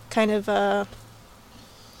kind of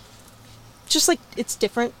just like it's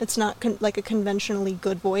different. It's not like a conventionally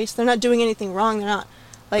good voice. They're not doing anything wrong. They're not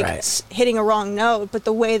like hitting a wrong note, but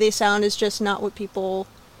the way they sound is just not what people.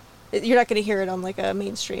 You're not going to hear it on like a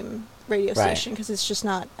mainstream radio station because it's just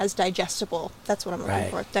not as digestible. That's what I'm looking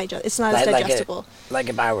for. It's not as digestible. Like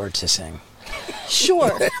if I were to sing.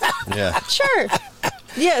 Sure. Yeah. Sure.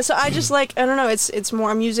 Yeah. So I just like, I don't know. It's more.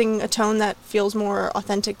 I'm using a tone that feels more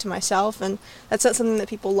authentic to myself, and that's not something that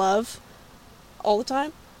people love all the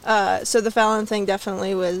time. So the Fallon thing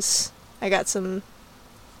definitely was. I got some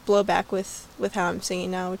blowback with how I'm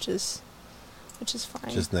singing now, which is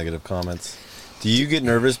fine. Just negative comments. Do you get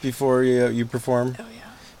nervous before you perform? Oh yeah.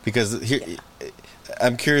 Because here,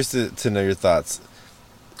 I'm curious to know your thoughts.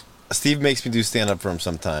 Steve makes me do stand up for him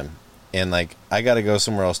sometime, and like I got to go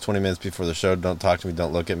somewhere else 20 minutes before the show. Don't talk to me.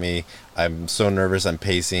 Don't look at me. I'm so nervous. I'm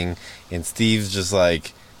pacing, and Steve's just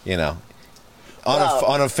like, you know,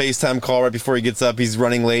 on a FaceTime call right before he gets up. He's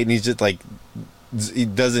running late, and he's just like. He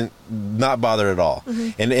doesn't not bother at all.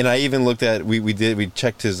 Mm-hmm. And I even looked at we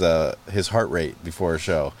checked his heart rate before a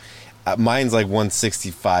show. Mine's like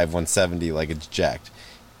 165, 170, like it's jacked.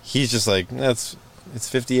 He's just like it's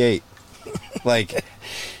 58. Like,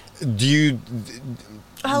 do you?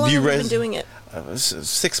 How long have you been doing it?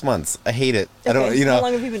 6 months. I hate it. Okay. I don't. You know. How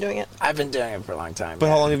long have you been doing it? I've been doing it for a long time. But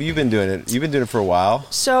how long have you been doing it? You've been doing it for a while.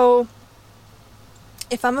 So.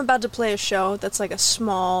 If I'm about to play a show that's like a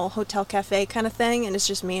small hotel cafe kind of thing, and it's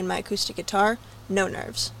just me and my acoustic guitar, no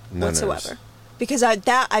nerves whatsoever. Because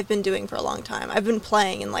I've been doing for a long time. I've been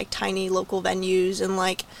playing in like tiny local venues and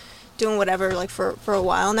like doing whatever like for a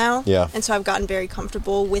while now. Yeah. And so I've gotten very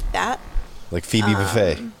comfortable with that. Like Phoebe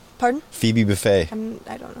Buffet. Pardon? Phoebe Buffet.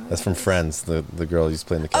 I don't know. That's from Friends, the girl who's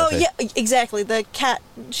playing the cafe. Oh, yeah, exactly. The cat.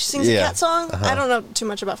 She sings a cat song. Uh-huh. I don't know too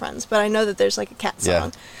much about Friends, but I know that there's like a cat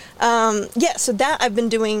song. So that I've been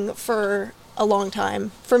doing for a long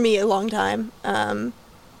time. For me, a long time.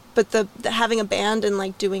 But the having a band and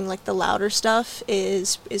like doing like the louder stuff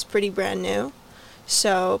is pretty brand new.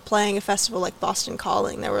 So playing a festival like Boston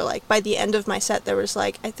Calling, there were like, by the end of my set, there was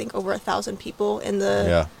like, I think over 1,000 people in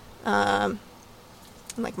the...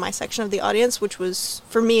 like my section of the audience, which was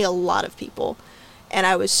for me a lot of people, and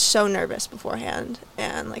I was so nervous beforehand,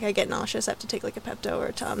 and like I get nauseous. I have to take like a Pepto or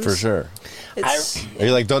a Tums. For sure.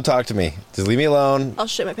 You're like, don't talk to me. Just leave me alone. I'll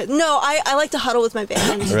shit my pants. No, I like to huddle with my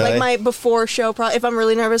band. Really? Like my before show. If I'm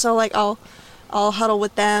really nervous, I'll huddle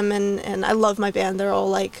with them, and I love my band. They're all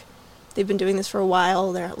like. They've been doing this for a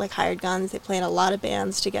while. They're like hired guns. They play in a lot of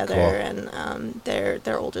bands together, cool. And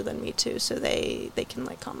they're older than me too, so they can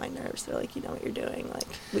like calm my nerves. They're like, you know what you're doing. Like,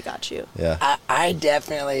 we got you. Yeah. I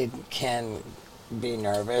definitely can be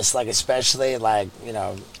nervous, like especially like, you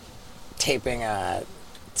know, taping a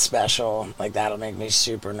special, like that'll make me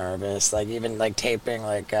super nervous. Like even like taping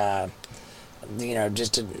like you know,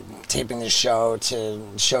 just taping the show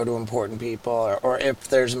to important people, or if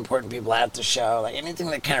there's important people at the show, like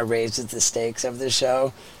anything that kind of raises the stakes of the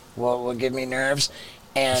show will give me nerves.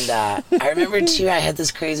 And I remember too, I had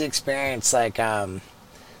this crazy experience, like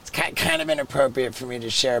it's kind of inappropriate for me to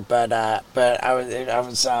share, but I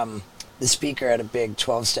was the speaker at a big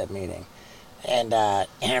 12-step meeting. And I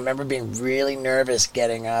remember being really nervous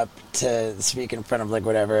getting up to speak in front of like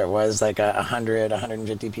whatever it was, like 100,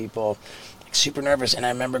 150 people. Super nervous, and I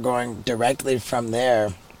remember going directly from there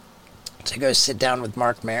to go sit down with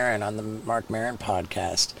Mark Maron on the Mark Maron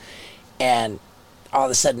podcast, and all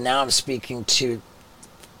of a sudden now I'm speaking to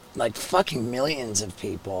like fucking millions of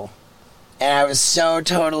people, and I was so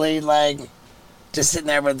totally like just sitting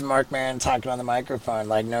there with Mark Maron talking on the microphone,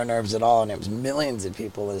 like no nerves at all, and it was millions of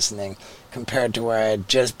people listening compared to where I had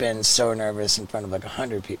just been so nervous in front of like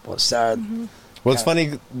 100 people. So, well, it's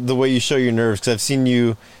funny the way you show your nerves, because I've seen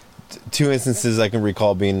you. Two instances I can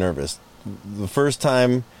recall being nervous. The first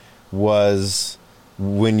time was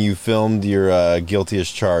when you filmed your Guilty as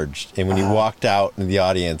Charged, and when you walked out in the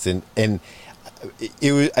audience, and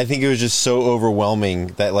it was, I think it was just so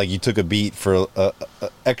overwhelming that like you took a beat for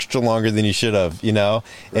extra longer than you should have, you know,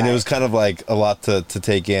 and it was kind of like a lot to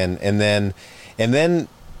take in, and then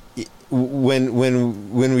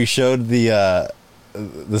when we showed the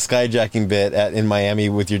skyjacking bit in Miami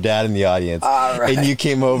with your dad in the audience, and you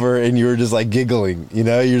came over and you were just like giggling, you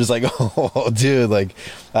know, you're just like, oh dude, like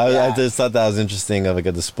I just thought that was interesting, of like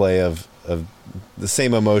a display of the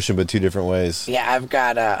same emotion but two different ways. Yeah, I've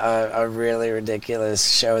got a really ridiculous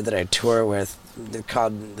show that I tour with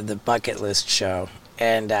called the Bucket List Show,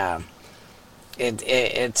 and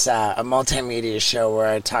it's a multimedia show where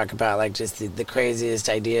I talk about like just the craziest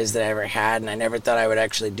ideas that I ever had, and I never thought I would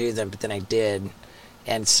actually do them, but then I did.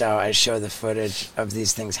 And so I show the footage of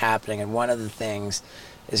these things happening, and one of the things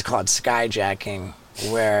is called skyjacking,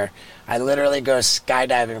 where I literally go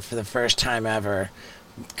skydiving for the first time ever,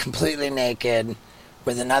 completely naked,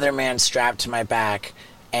 with another man strapped to my back,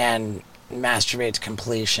 and masturbate to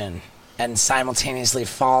completion, and simultaneously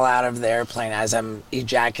fall out of the airplane as I'm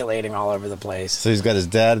ejaculating all over the place. So he's got his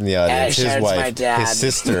dad in the audience, Yeah, his my wife, dad. his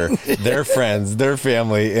sister, their friends, their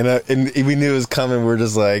family, and we knew it was coming. We're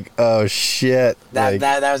just like, oh shit! That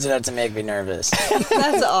was enough to make me nervous.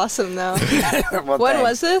 That's awesome, though. Well, When thanks.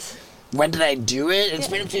 was this? When did I do it? It's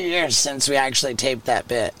been a few years since we actually taped that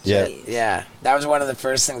bit. Yeah. Yeah. That was one of the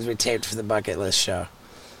first things we taped for the Bucket List show.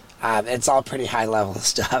 It's all pretty high level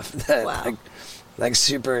stuff. Wow. Like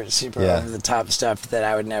super Yeah. over the top stuff that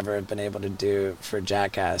I would never have been able to do for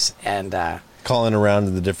Jackass. And Calling around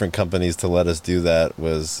to the different companies to let us do that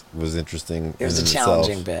was interesting. it was a in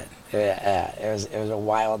challenging itself. bit. Yeah, it was a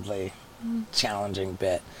wildly challenging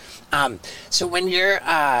bit. So when you're,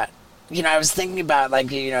 I was thinking about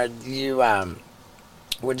you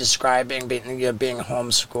were describing being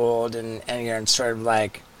homeschooled and you're sort of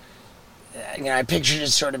like, I pictured it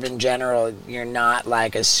sort of in general. You're not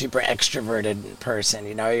like a super extroverted person.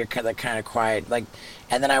 You're kind of quiet.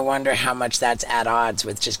 And then I wonder how much that's at odds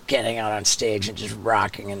with just getting out on stage and just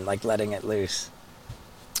rocking and like letting it loose.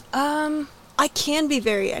 I can be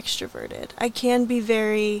very extroverted. I can be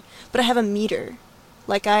but I have a meter.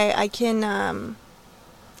 Like I can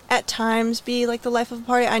at times be like the life of a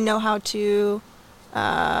party. I know how to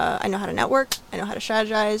network. I know how to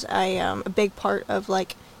strategize. A big part of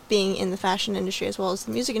like being in the fashion industry as well as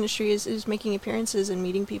the music industry is making appearances and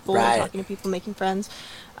meeting people Right. and talking to people, making friends.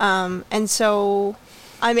 And so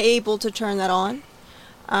I'm able to turn that on.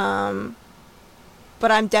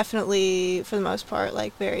 But I'm definitely, for the most part,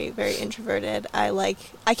 like very, very introverted. I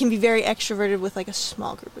can be very extroverted with like a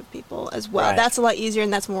small group of people as well. Right. That's a lot easier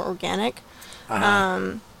and that's more organic.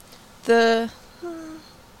 Uh-huh.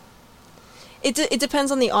 It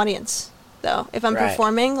depends on the audience, though. If I'm Right.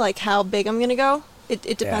 performing, like how big I'm gonna go, it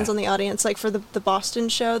depends Yeah. on the audience. Like for the Boston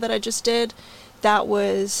show that I just did, that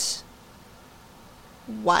was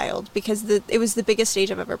wild because it was the biggest stage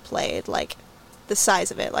I've ever played. Like the size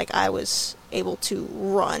of it, like I was able to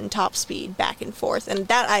run top speed back and forth, and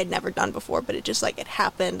that I had never done before. But it just like it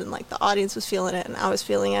happened, and like the audience was feeling it, and I was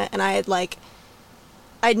feeling it, and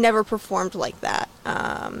I'd never performed like that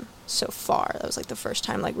so far. That was like the first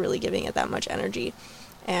time like really giving it that much energy,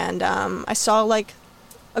 and I saw like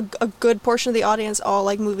a good portion of the audience all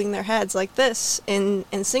like moving their heads like this in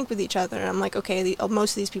sync with each other, and I'm like, okay,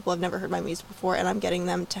 most of these people have never heard my music before, and I'm getting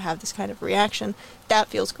them to have this kind of reaction. That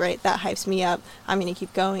feels great. That hypes me up. I'm gonna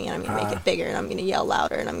keep going, and I'm gonna make it bigger, and I'm gonna yell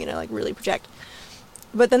louder, and I'm gonna like really project.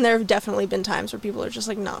 But then there have definitely been times where people are just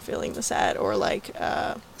like not feeling the set, or like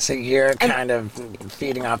So you're kind of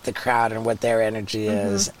feeding off the crowd and what their energy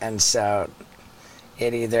is, and so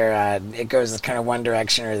it either it goes kind of one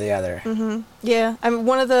direction or the other. yeah. I mean,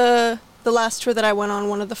 one of the last tour that I went on,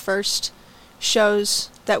 one of the first shows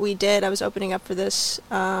that we did, I was opening up for this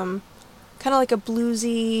kind of like a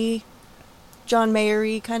bluesy John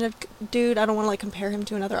Mayer-y kind of dude. I don't want to like compare him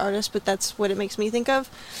to another artist, but that's what it makes me think of.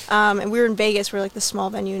 And we were in Vegas. We were like the small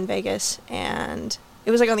venue in Vegas, and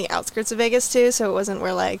it was like on the outskirts of Vegas too, so it wasn't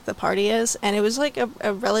where like the party is. And it was like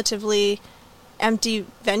a relatively empty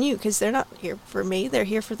venue because they're not here for me. They're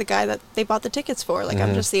here for the guy that they bought the tickets for. Like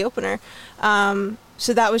I'm just the opener.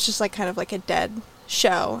 So that was just like kind of like a dead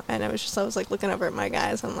show, and I was like looking over at my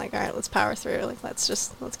guys. I'm like, all right, let's power through. Like let's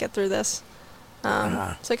get through this.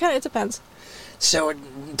 So it depends. So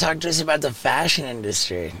talk to us about the fashion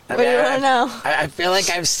industry. What do you want to know? I feel like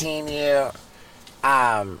I've seen you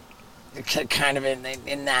kind of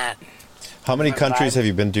in that. How many My countries vibe. have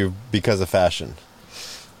you been to because of fashion?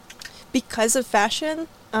 Because of fashion?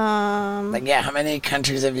 How many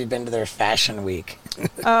countries have you been to their fashion week?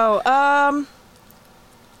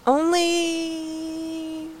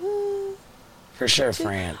 Only. For sure,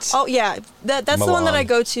 France. Oh yeah, that's the one that I Milan.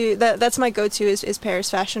 go to. That's my go-to is Paris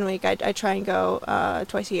Fashion Week. I try and go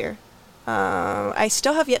twice a year. I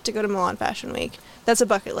still have yet to go to Milan Fashion Week. That's a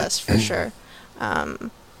bucket list for sure.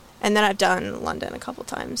 And then I've done London a couple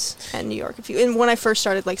times and New York a few. And when I first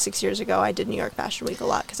started like 6 years ago, I did New York Fashion Week a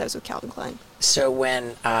lot because I was with Calvin Klein. So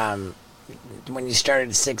when you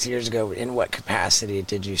started 6 years ago, in what capacity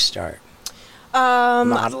did you start?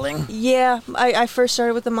 Modeling? Yeah, I first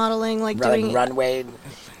started with the modeling, like doing runway.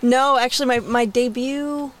 No, actually, my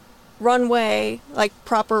debut runway, like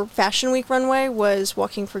proper Fashion Week runway, was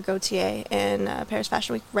walking for Gaultier in Paris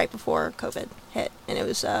Fashion Week right before COVID hit, and it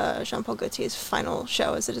was Jean Paul Gaultier's final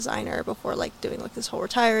show as a designer before like doing like this whole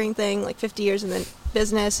retiring thing, like 50 years in the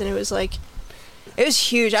business, and it was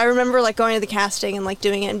huge. I remember like going to the casting and like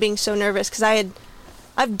doing it and being so nervous because I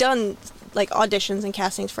I've done like auditions and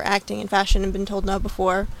castings for acting and fashion and been told no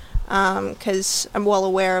before, because I'm well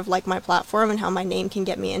aware of like my platform and how my name can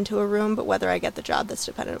get me into a room, but whether I get the job, that's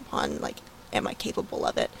dependent upon like, am I capable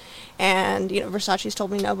of it? And Versace's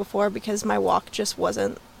told me no before because my walk just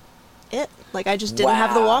wasn't it. Like I just didn't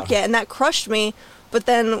have the walk yet, and that crushed me. But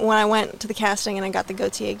then when I went to the casting and I got the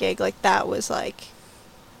Gaultier gig, like that was like,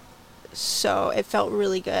 so it felt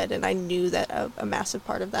really good, and I knew that a massive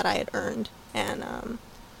part of that I had earned, and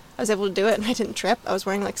I was able to do it, and I didn't trip. I was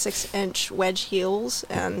wearing like 6-inch wedge heels,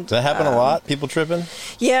 and does that happen a lot? People tripping?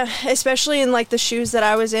 Yeah, especially in like the shoes that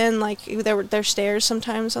I was in. Like there's stairs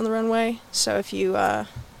sometimes on the runway, so if you,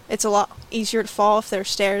 it's a lot easier to fall if there's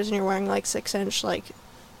stairs and you're wearing like 6-inch like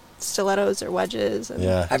stilettos or wedges. And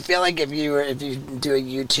Yeah, I feel like if you do a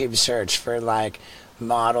YouTube search for like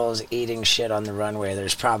models eating shit on the runway,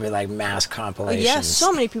 there's probably like mass compilations. Yeah,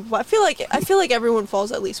 so many people. I feel like everyone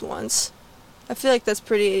falls at least once. I feel like that's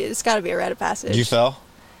pretty. It's got to be a rite of passage. You fell?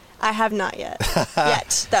 I have not yet.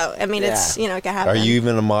 Though. I mean, it's it can happen. Are you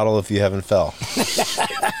even a model if you haven't fell?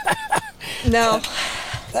 No.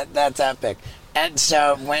 That's epic. And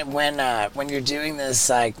so when you're doing this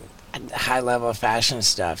like high level fashion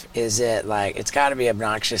stuff, is it like it's got to be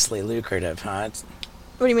obnoxiously lucrative, huh?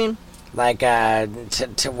 What do you mean? Like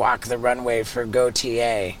to walk the runway for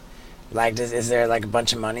Gaultier, like is there like a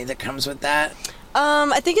bunch of money that comes with that?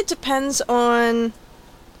 I think it depends on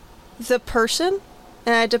the person,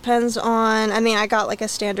 and it depends on. I mean, I got like a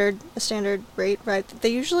standard rate, right? They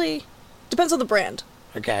usually depends on the brand.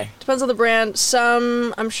 Okay. Depends on the brand.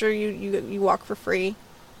 Some I'm sure you walk for free.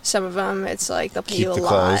 Some of them it's like they'll pay Keep you a the lot.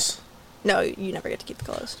 clothes. No, you never get to keep the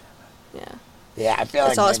clothes. Yeah. Yeah, I feel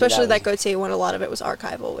That's like all. maybe Especially that was- Gaultier one. A lot of it was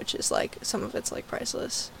archival, which is like some of it's like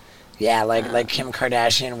priceless. Yeah, like Kim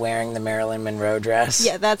Kardashian wearing the Marilyn Monroe dress.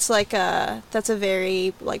 Yeah, that's like that's a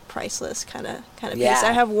very like priceless kind of piece. Yeah.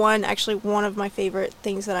 I have one of my favorite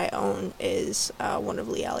things that I own is one of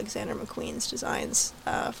Lee Alexander McQueen's designs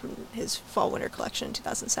from his fall winter collection in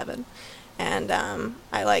 2007, and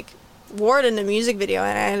I like wore it in a music video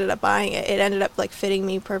and I ended up buying it. It ended up like fitting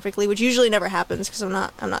me perfectly, which usually never happens because I'm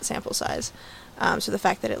not sample size. So the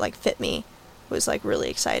fact that it like fit me was like really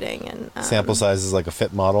exciting. And Sample size is like a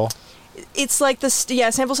fit model. it's like the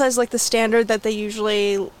sample size is like the standard that they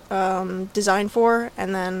usually design for,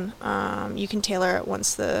 and then you can tailor it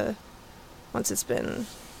once it's been.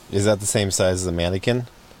 Is that the same size as a mannequin?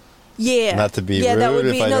 Yeah. Not to be that rude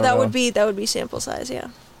would be if I don't know. that would be sample size. Yeah.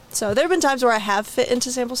 So there have been times where I have fit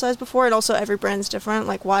into sample size before, and also every brand's different.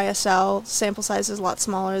 Like YSL sample size is a lot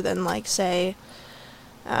smaller than like say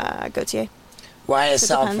Gaultier.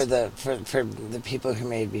 YSL for the people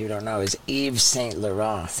who don't know is Yves Saint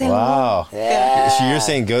Laurent. Wow. Yeah. So you're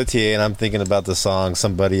saying Gaultier, and I'm thinking about the song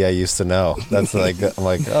 "Somebody I Used to Know." That's like I'm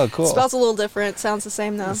like, oh, cool. Spells a little different. Sounds the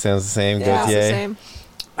same though. Sounds the same. Yeah. Sounds Gaultier.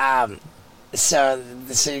 the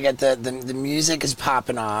same. So you get the music is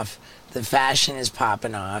popping off, the fashion is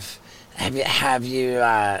popping off. Have you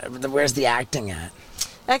where's the acting at?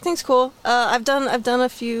 Acting's cool. I've done a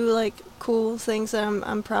few like cool things that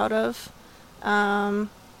I'm proud of.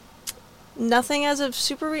 Nothing as of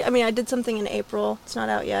super. I mean, I did something in April. It's not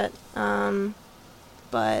out yet.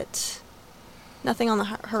 But nothing on the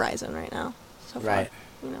horizon right now. So far. Right.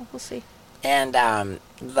 We'll see. And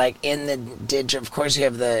like in the digital, of course you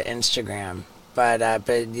have the Instagram, but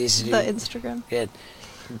these The Instagram. Good,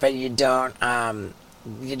 but you don't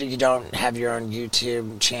you don't have your own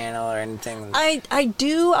YouTube channel or anything. I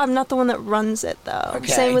do. I'm not the one that runs it though. Okay.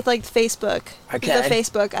 Same with like Facebook. Okay. The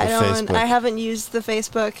Facebook. Facebook. I haven't used the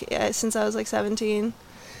Facebook since I was like 17.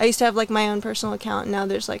 I used to have like my own personal account. Now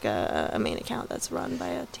there's like a main account that's run by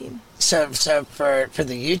a team. So for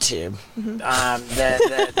the YouTube, Mm-hmm.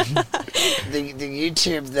 the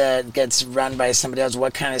YouTube that gets run by somebody else,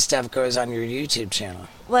 what kind of stuff goes on your YouTube channel?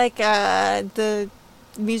 Like the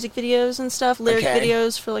music videos and stuff, lyric Okay.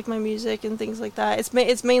 videos for like my music and things like that.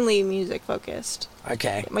 It's mainly music focused.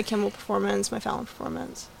 Okay. My Kimmel performance, my Fallon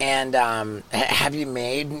performance. And have you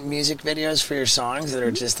made music videos for your songs that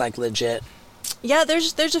are just like legit? Yeah,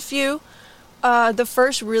 there's a few. The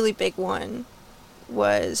first really big one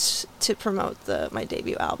was to promote my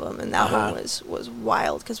debut album, and that one was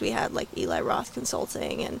wild because we had like Eli Roth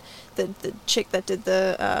consulting, and the chick that did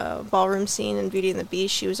the ballroom scene in Beauty and the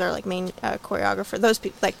Beast, she was our like main choreographer. Those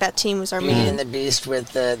people, like that team was our Beauty main. and the Beast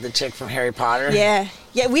with the chick from Harry Potter? Yeah,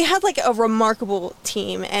 we had like a remarkable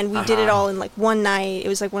team, and we did it all in like one night. It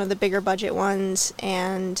was like one of the bigger budget ones,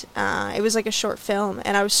 and it was like a short film,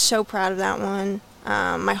 and I was so proud of that one.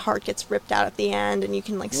 My heart gets ripped out at the end, and you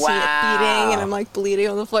can like see it beating, and I'm like bleeding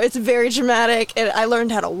on the floor. It's very dramatic, and I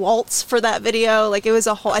learned how to waltz for that video. Like it was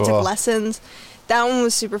a whole. I Cool. took lessons. that one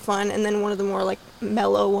was super fun. And then one of the more like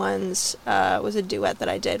mellow ones was a duet that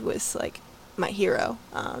I did with like my hero,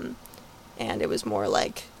 and it was more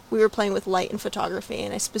like we were playing with light and photography,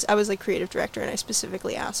 and I was like creative director, and I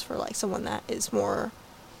specifically asked for like someone that is more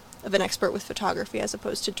of an expert with photography as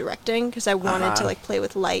opposed to directing, because I wanted to like play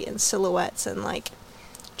with light and silhouettes and like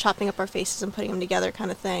chopping up our faces and putting them together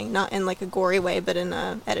kind of thing, not in like a gory way, but in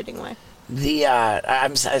a editing way. I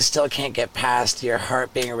still can't get past your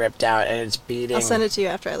heart being ripped out and it's beating. I'll send it to you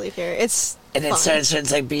after I leave here. It's and fun.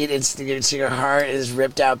 it's like so your heart is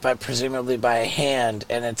ripped out by presumably by a hand,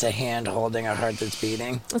 and it's a hand holding a heart that's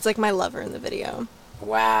beating. It's like my lover in the video.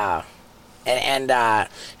 Wow. And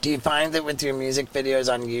do you find that with your music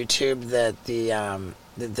videos on YouTube that the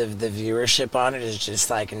viewership on it is just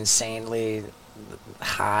like insanely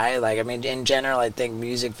high? Like, I mean, in general, I think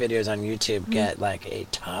music videos on YouTube get like a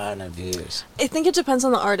ton of views. I think it depends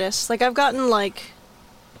on the artist. Like, I've gotten like,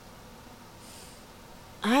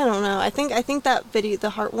 I don't know. I think that video,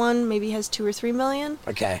 the Heart one, maybe has 2 or 3 million.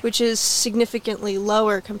 Okay. Which is significantly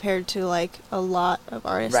lower compared to like a lot of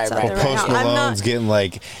artists Right, out right. there Well, right Post now. I'm Malone's not. getting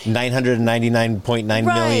like 999.9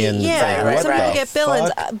 million. Yeah, Right, some right. people get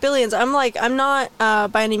billions. Fuck? Billions. I'm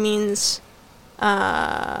not by any means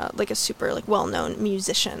like a super like well-known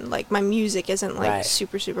musician. Like my music isn't like Right.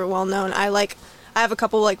 super well-known. I have a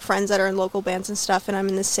couple like friends that are in local bands and stuff, and I'm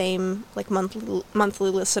in the same like monthly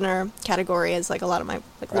listener category as like a lot of my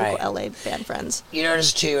like Right. local LA band friends. You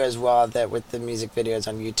notice too as well that with the music videos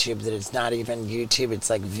on YouTube that it's not even YouTube, it's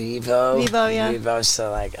like Vivo. Vivo, yeah. Vivo,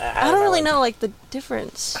 so like I don't really know like the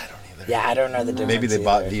difference. I don't either. Yeah, I don't know the difference. Maybe they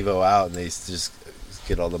bought either. Vivo out and they just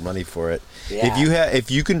get all the money for it. Yeah.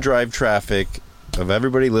 If you can drive traffic of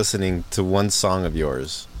everybody listening to one song of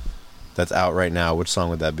yours that's out right now, which song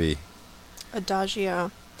would that be?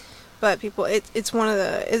 Adagio, but people, it's one of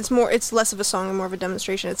the, it's less of a song and more of a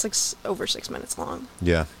demonstration. It's like over 6 minutes long.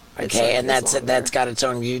 Yeah. It's Okay, like- and it's longer. that's got its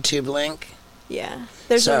own YouTube link. Yeah,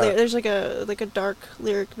 there's So- there's like a dark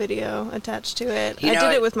lyric video attached to it. You I know,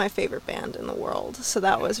 did it with my favorite band in the world, so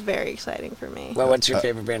that was very exciting for me. Well, what's your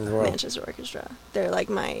favorite band in the world? Manchester Orchestra. They're like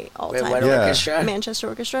my Wait, all-time. what Yeah. orchestra? Manchester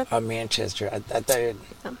Orchestra. Oh, Manchester. I thought you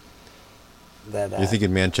Yeah. that. You're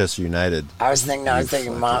thinking Manchester United. I was thinking You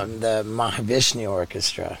the Mahavishnu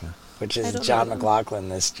Orchestra, which I is don't John know them. McLaughlin,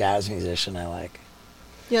 this jazz musician I like.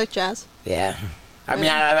 You like jazz? Yeah. I mean,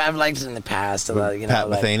 I've liked it in the past. A lot, you know, Pat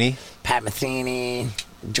like Metheny. Pat Metheny,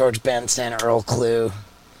 George Benson, Earl Klugh,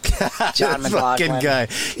 John This McLaughlin. fucking guy.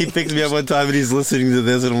 He picked me up one time and he's listening to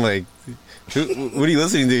this and I'm like, what are you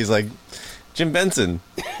listening to? He's like, Jim Benson.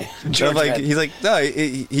 And I'm like, Benson. he's like, no,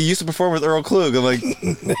 he used to perform with Earl Klugh. I'm like,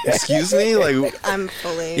 excuse me? Like, I'm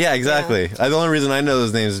fully. yeah, exactly. The only reason I know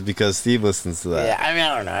those names is because Steve listens to that. Yeah, I mean,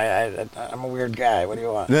 I don't know. I'm a weird guy. What do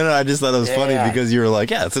you want? No, I just thought it was funny Yeah. because you were like,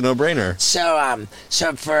 yeah, it's a no-brainer.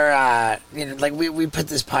 So for you know, like we put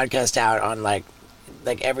this podcast out on like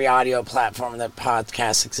every audio platform that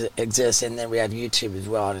podcasts exist, and then we have YouTube as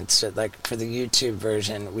well. And it's like for the YouTube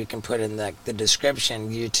version, we can put in the description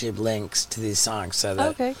YouTube links to these songs, so that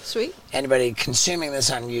Okay, sweet. anybody consuming this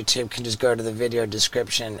on YouTube can just go to the video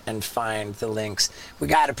description and find the links. We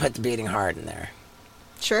got to put the Beating Heart in there.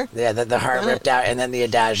 Sure. Yeah, the heart Got it. ripped out, and then the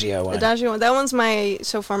Adagio one. Adagio, that one's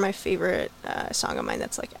so far my favorite song of mine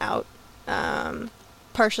that's like out.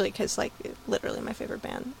 Partially because like literally my favorite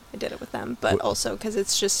band. I did it with them, but also because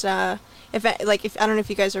it's just if I don't know if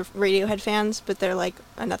you guys are Radiohead fans, but they're like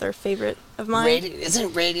another favorite of mine. Isn't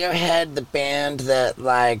Radiohead the band that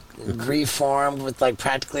like reformed with like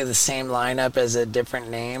practically the same lineup as a different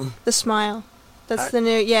name? The Smile. That's the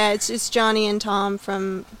new. Yeah, it's Johnny and Tom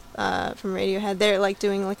from Radiohead. They're like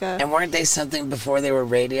doing like a. And weren't they something before they were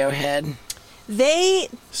Radiohead? They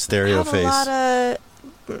Stereo have face. a lot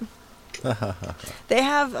of. They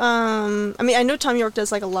have. I mean, I know Tom York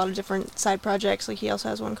does like a lot of different side projects. Like he also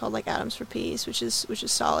has one called like Atoms for Peace, which is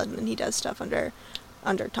solid, and he does stuff under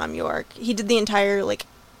Tom York. He did the entire like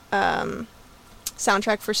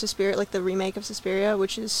soundtrack for Suspiria, like the remake of Suspiria,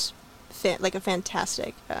 which is like a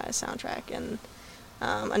fantastic soundtrack. And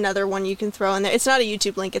another one you can throw in there. It's not a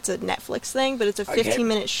YouTube link; it's a Netflix thing, but it's a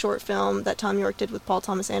 15-minute short film that Tom York did with Paul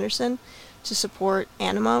Thomas Anderson to support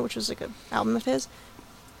Anima, which was like an album of his.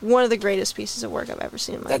 One of the greatest pieces of work I've ever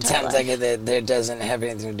seen in my That entire sounds life. like it doesn't have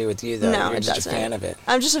anything to do with you, though. No, You're it just doesn't. a fan of it.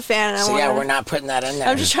 I'm just a fan, and I So want. yeah, we're not putting that in there.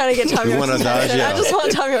 I'm just trying to get Tom We York. want to love me. Adagio. I just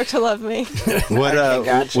want Tom York to love me. What Okay,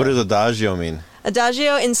 gotcha. what does Adagio mean?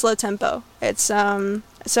 Adagio in slow tempo. It's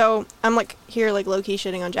So I'm like here like low key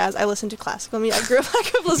shitting on jazz. I listen to classical music. I grew up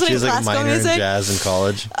listening She's to like classical minor in music. jazz in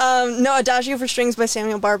college. No, Adagio for Strings by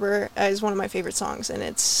Samuel Barber is one of my favorite songs, and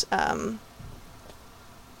it's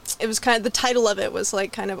it was kind of, the title of it was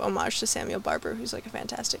like kind of homage to Samuel Barber, who's like a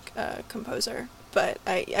fantastic composer. But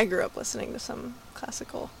I grew up listening to some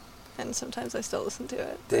classical, and sometimes I still listen to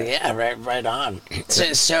it. Yeah, right on. So,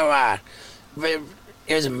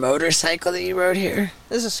 it was a motorcycle that you rode here?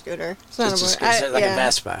 This is a scooter. It's not Just a motor. scooter, like a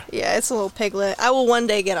Vespa. Yeah, it's a little piglet. I will one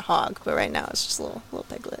day get a hog, but right now it's just a little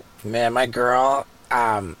piglet. Man, my girl,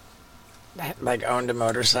 like owned a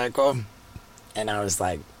motorcycle, and I was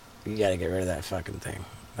like, you gotta get rid of that fucking thing.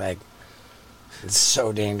 Like, it's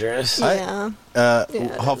so dangerous. Yeah.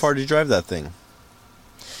 How far did you drive that thing?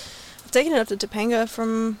 I've taken it up to Topanga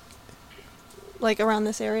from, like, around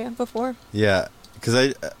this area before. Yeah,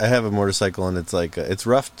 because I have a motorcycle, and it's like it's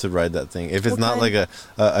rough to ride that thing. If it's not kind?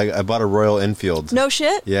 like I bought a Royal Enfield. No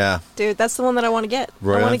shit? Yeah. Dude, that's the one that I want to get.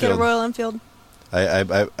 Royal I want to get a Enfield. Royal Enfield.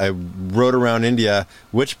 I rode around India,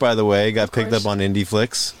 which, by the way, got picked course. up on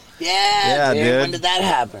IndieFlix. Yeah, dude. When did that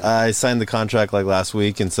happen? I signed the contract like last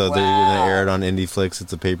week, and so they're going to air it on IndieFlix.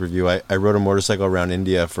 It's a pay-per-view. I rode a motorcycle around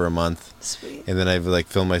India for a month. Sweet. And then I've like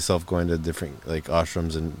filmed myself going to different like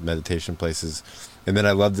ashrams and meditation places. And then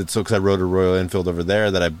I loved it so because I rode a Royal Enfield over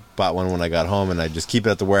there that I bought one when I got home, and I just keep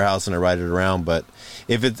it at the warehouse and I ride it around. But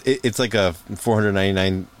if it's like a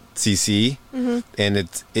 499 cc, and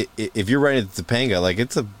if you're riding at Topanga, like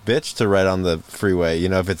it's a bitch to ride on the freeway. You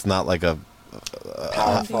know, if it's not like a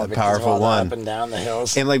Powerful, because of powerful all the one. up and down the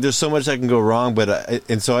hills. And like there's so much that can go wrong, but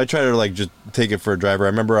and so I try to like just take it for a driver. I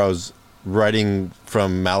remember I was riding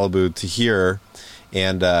from Malibu to here,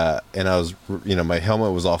 and I was, you know, my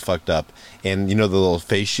helmet was all fucked up, and you know the little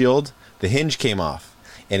face shield, the hinge came off,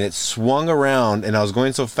 and it swung around, and I was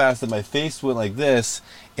going so fast that my face went like this,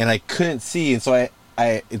 and I couldn't see, and so I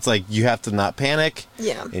it's like you have to not panic,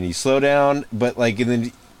 Yeah. and you slow down, but like and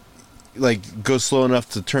then like go slow enough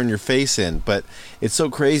to turn your face in. But it's so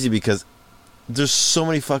crazy because there's so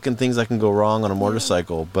many fucking things that can go wrong on a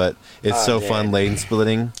motorcycle, but it's so fun lane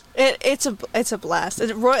splitting. It's a blast.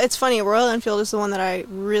 It's funny. Royal Enfield is the one that I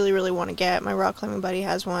really, really want to get. My rock climbing buddy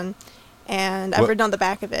has one, and I've ridden on the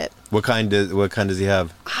back of it. What kind does he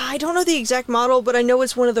have? I don't know the exact model, but I know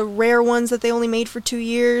it's one of the rare ones that they only made for 2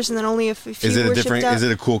 years, and then only a few Is it were a different? shipped out. Is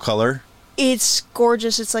it a cool color? It's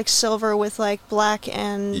gorgeous. It's like silver with like black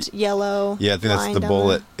and yellow. Yeah, I think that's line the down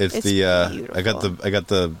bullet. there. It's the I got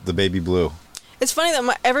the baby blue. It's funny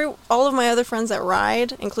that all of my other friends that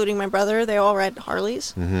ride, including my brother, they all ride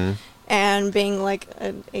Harleys. Mm-hmm. And being like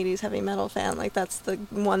an 80s heavy metal fan, like that's the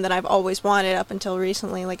one that I've always wanted up until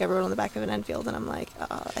recently. Like I rode on the back of an Enfield, and I'm like,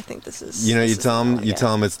 oh, I think this is. You know, this you is tell what I him wanna you get.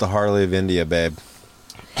 tell him it's the Harley of India, babe.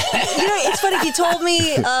 You know, it's funny. He told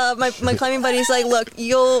me, my climbing buddy's like, look,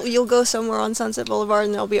 you'll go somewhere on Sunset Boulevard,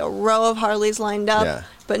 and there'll be a row of Harleys lined up. Yeah.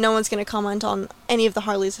 But no one's going to comment on any of the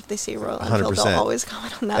Harleys if they see a Royal Enfield. 100%. They'll always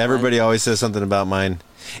comment on that. Everybody one. always says something about mine.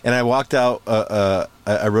 And I walked out,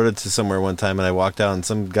 I rode it to somewhere one time, and I walked out, and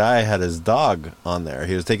some guy had his dog on there.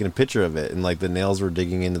 He was taking a picture of it, and like the nails were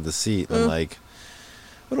digging into the seat. And I'm like,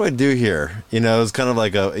 what do I do here? You know, it's kind of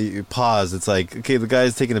like you pause. It's like, okay, the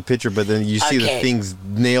guy's taking a picture, but then you see the thing's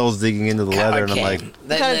nails digging into the leather, and I'm like,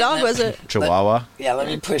 What kind of dog was it? Chihuahua? Let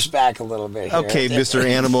me push back a little bit here. Okay, Mr.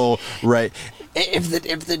 Animal, right.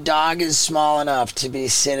 If the dog is small enough to be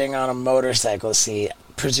sitting on a motorcycle seat,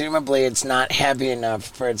 presumably it's not heavy enough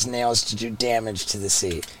for its nails to do damage to the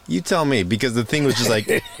seat. You tell me, because the thing was just like,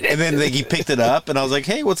 and then like he picked it up, and I was like,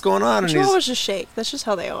 hey, what's going on? And Chihuahuas just shake. That's just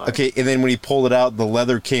how they are. okay, and then when he pulled it out, the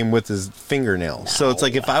leather came with his fingernails. So it's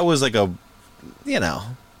like if I was like a, you know.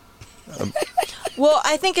 Well,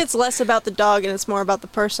 I think it's less about the dog and it's more about the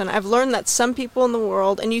person. I've learned that some people in the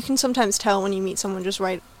world, and you can sometimes tell when you meet someone just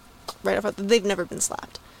right off, that they've never been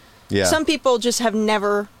slapped. Yeah. Some people just have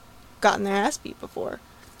never gotten their ass beat before,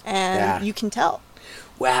 and you can tell.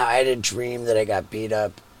 Wow, I had a dream that I got beat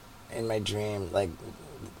up in my dream, like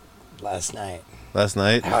last night. Last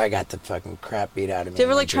night? How I got the fucking crap beat out of me. Do you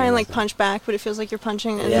ever in my like try and dream like last punch back, but it feels like you're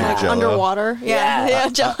punching in Yeah. like Jell-O. underwater? Yeah,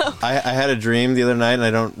 Jell-O. I had a dream the other night, and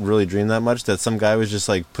I don't really dream that much, that some guy was just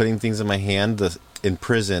like putting things in my hand in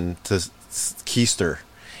prison to keister.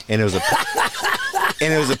 And it was a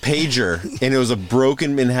and it was a pager, and it was a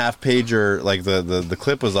broken in half pager. Like the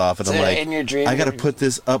clip was off, and So I'm like, in your dream, I gotta put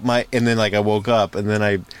this up my. And then like I woke up, and then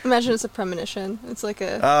I. Imagine it's a premonition. It's like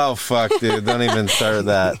a. Oh fuck, dude! Don't even start with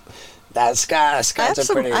that. That's Scott's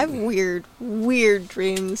a pretty. I have weird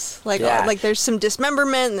dreams. Like, Yeah. like there's some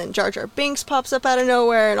dismemberment, and then Jar Jar Binks pops up out of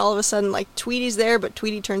nowhere, and all of a sudden, like Tweety's there, but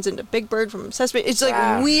Tweety turns into Big Bird from Sesame. It's like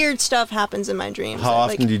Wow. weird stuff happens in my dreams. How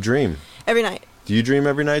Like, often do you dream? Every night. Do you dream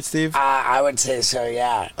every night, Steve? I would say so,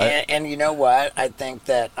 yeah. And you know what? I think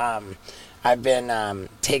that I've been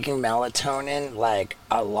taking melatonin like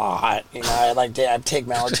a lot. You know, I take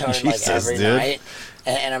melatonin like Jesus, every dude. night,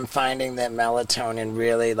 And I'm finding that melatonin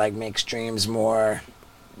really like makes dreams more.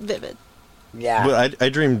 Vivid. Yeah. But I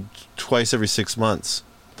dream twice every 6 months.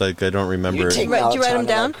 Like, I don't remember You it. take Right, do you write 'em melatonin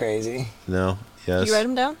down? like crazy. No. Yes. You write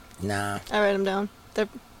them down? Nah. I write them down. They're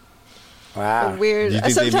Wow. weird. Do you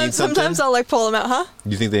think they mean Sometimes something? I'll like pull them out, huh?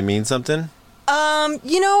 You think they mean something?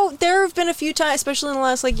 There have been a few times, especially in the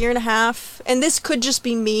last like year and a half, and this could just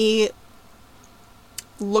be me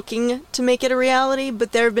looking to make it a reality,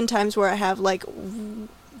 but there have been times where I have like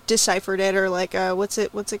deciphered it, or like what's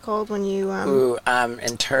it called when you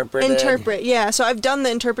Interpret. Yeah, so I've done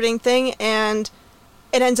the interpreting thing, and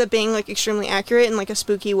it ends up being like extremely accurate in like a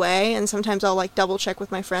spooky way, and sometimes I'll like double check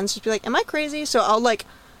with my friends, just be like, am I crazy? So I'll like,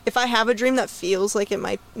 if I have a dream that feels like it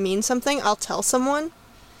might mean something, I'll tell someone.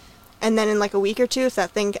 And then in like a week or two, if that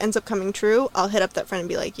thing ends up coming true, I'll hit up that friend and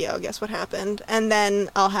be like, yo, guess what happened? And then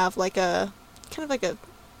I'll have like a, kind of like a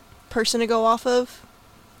person to go off of,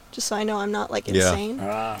 just so I know I'm not like insane.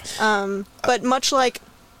 But much like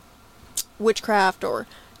witchcraft or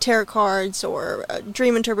tarot cards or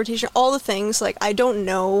dream interpretation, all the things, like I don't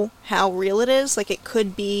know how real it is. Like it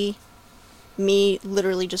could be me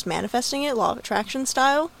literally just manifesting it, law of attraction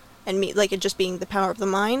style, and me like it just being the power of the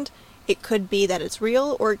mind. It could be that it's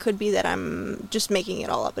real, or it could be that I'm just making it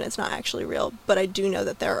all up and it's not actually real. But I do know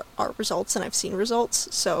that there are results, and I've seen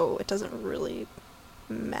results, so it doesn't really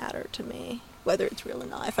matter to me whether it's real or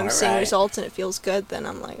not. If I'm seeing results and it feels good, then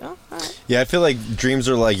I'm like, oh, all right. Yeah, I feel like dreams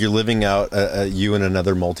are like you're living out you in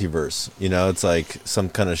another multiverse. You know, it's like some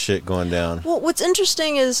kind of shit going down. Well, what's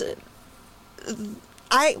interesting is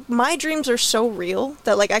my dreams are so real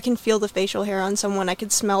that like I can feel the facial hair on someone, I can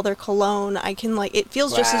smell their cologne, I can like, it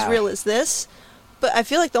feels just as real as this. But I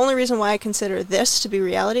feel like the only reason why I consider this to be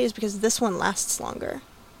reality is because this one lasts longer.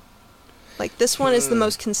 Like this one is the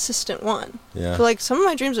most consistent one. Yeah. But like some of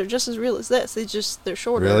my dreams are just as real as this. They're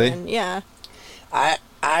shorter. Really? And yeah.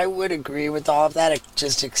 I would agree with all of that,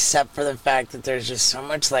 just except for the fact that there's just so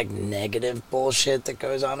much like negative bullshit that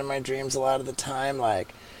goes on in my dreams a lot of the time,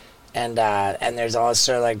 like. And there's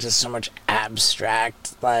also like just so much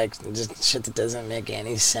abstract, like just shit that doesn't make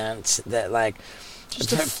any sense. That like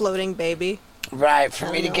Just a floating baby. Right, for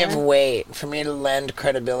me to give nowhere. weight, for me to lend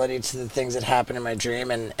credibility to the things that happen in my dream,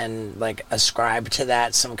 and like ascribe to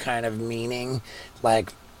that some kind of meaning,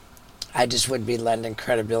 like I just would be lending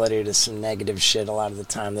credibility to some negative shit a lot of the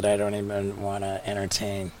time that I don't even want to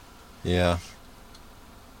entertain. Yeah.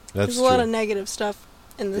 That's There's a lot of negative stuff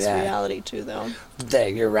in this Yeah. reality too, though.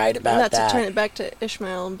 You're right about Not that. to turn it back to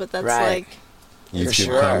Ishmael, but that's Right. like, YouTube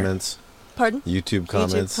sure. comments. pardon? YouTube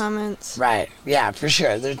comments. YouTube comments. Right, yeah, for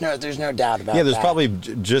sure. There's no doubt about that. Yeah, there's probably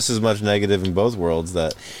just as much negative in both worlds.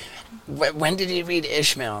 That When did you read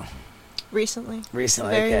Ishmael? Recently.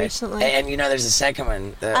 Recently, Very okay. recently. And you know, there's a second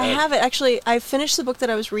one. I have it, actually. I finished the book that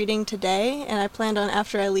I was reading today, and I planned on,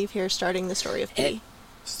 after I leave here, starting the story of B.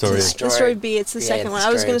 story. It's The story of B, it's the yeah, second it's one. the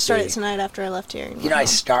I was story going to of start B. it tonight after I left here. You know, I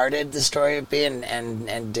started the story of B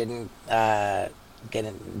and didn't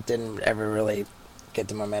didn't ever really get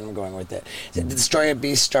the momentum going with it. The story of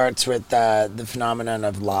B starts with the phenomenon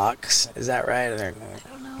of locks. Is that right? I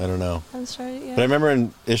don't know. I haven't started it yet. But I remember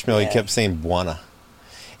in Ishmael, Yeah. he kept saying Buana.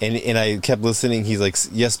 And I kept listening. He's like,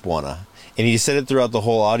 yes, Buana. And he said it throughout the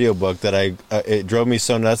whole audiobook that it drove me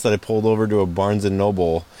so nuts that I pulled over to a Barnes &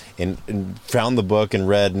 Noble and found the book and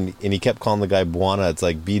read. And he kept calling the guy Buana. It's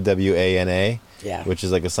like Bwana, Yeah. which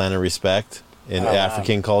is like a sign of respect in Oh, wow.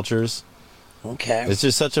 African cultures. Okay. It's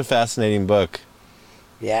just such a fascinating book.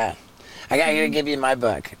 Yeah, I gotta give you my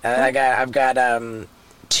book. I've got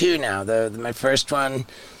two now. My first one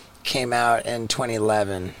came out in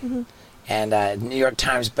 2011, and New York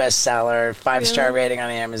Times bestseller, 5-star Really? rating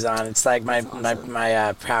on Amazon. It's like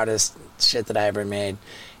my proudest shit that I ever made.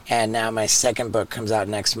 And now my second book comes out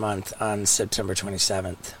next month on September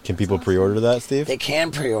 27th. Can people pre-order that, Steve? They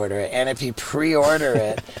can pre-order it, and if you pre-order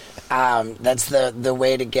it, that's the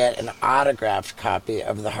way to get an autographed copy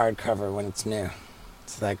of the hardcover when it's new.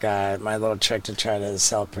 It's like my little trick to try to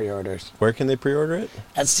sell pre-orders. Where can they pre-order it?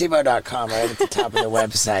 At Steve-O.com, right at the top of the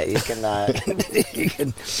website, you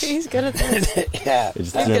can He's good at this. yeah. They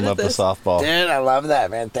just I'm threw good him at up a this. softball. Dude, I love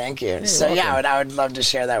that, man. Thank you. So you're yeah, welcome. I would love to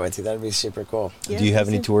share that with you. That'd be super cool. Yeah, Do you have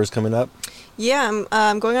any that's it. tours coming up? Yeah,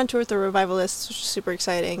 I'm going on tour with the Revivalists, which is super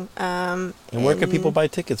exciting. And where can people buy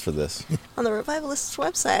tickets for this? On the Revivalists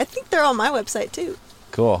website. I think they're on my website, too.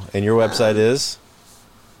 Cool. And your website is?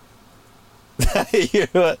 Let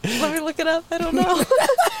me look it up. I don't know.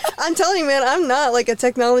 I'm telling you, man, I'm not like a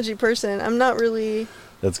technology person. I'm not really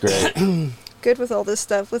That's great. good with all this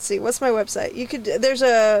stuff. Let's see. What's my website? There's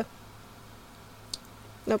a...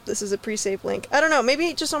 Nope, this is a pre-save link. I don't know.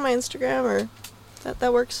 Maybe just on my Instagram or...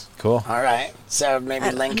 That works. Cool. All right. So maybe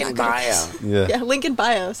I'm link in not gonna bio. guess. Yeah. Yeah, link in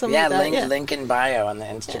bio. Something Yeah, like that. link in bio on the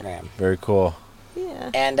Instagram. Very cool.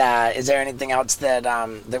 Yeah. And is there anything else that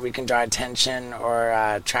that we can draw attention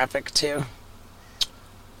or traffic to?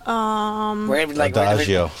 We're, like,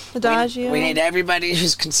 Adagio. Adagio. We need everybody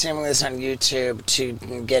who's consuming this on YouTube to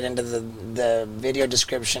get into the video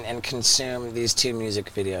description and consume these 2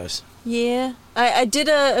 music videos. Yeah. I did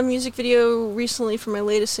a music video recently for my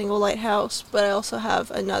latest single, Lighthouse, but I also have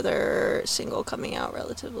another single coming out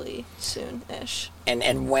relatively soon-ish.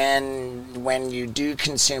 And when you do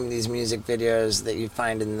consume these music videos that you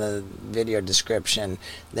find in the video description,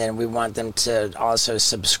 then we want them to also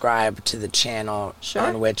subscribe to the channel Sure.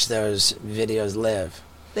 on which those videos live.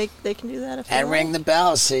 They can do that if they And ring want. the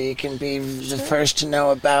bell so you can be the first to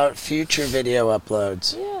know about future video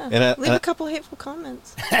uploads. Yeah. And Leave a couple hateful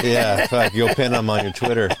comments. Yeah, fuck, you'll pin them on your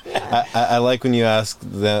Twitter. I like when you ask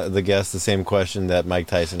the guest the same question that Mike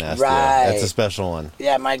Tyson asked Right. you. That's a special one.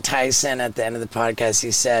 Yeah, Mike Tyson at the end of the podcast,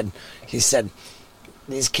 he said,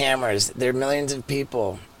 these cameras, they're millions of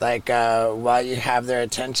people. Like, while you have their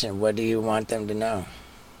attention, what do you want them to know?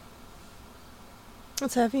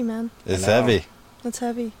 It's heavy, man. It's I know. heavy. It's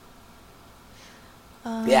heavy.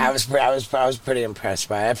 Yeah, I was pretty impressed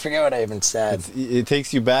by it. I forget what I even said. It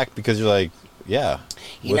takes you back because you're like, yeah.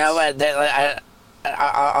 You know what?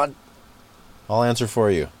 I'll answer for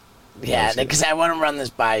you. Yeah, because I want to run this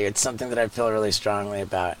by you. It's something that I feel really strongly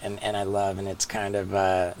about and I love, and it's kind of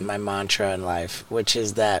my mantra in life, which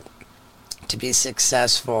is that to be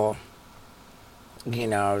successful, you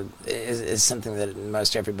know, is something that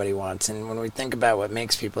most everybody wants. And when we think about what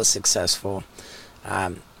makes people successful,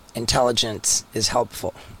 intelligence is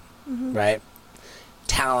helpful, right?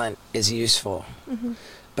 Talent is useful.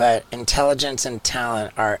 But intelligence and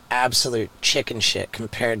talent are absolute chicken shit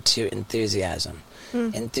compared to enthusiasm.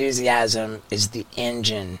 Enthusiasm is the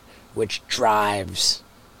engine which drives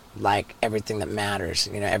like everything that matters,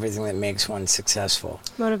 you know, everything that makes one successful.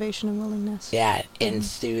 Motivation and willingness. Yeah,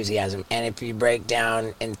 enthusiasm. And if you break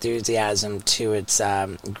down enthusiasm to its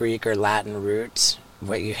Greek or Latin roots,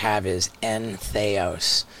 what you have is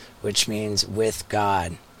entheos, which means with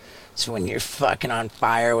God. So when you're fucking on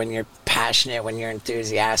fire, when you're passionate, when you're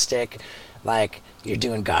enthusiastic, like, you're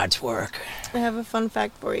doing God's work. I have a fun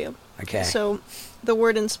fact for you. Okay. So, the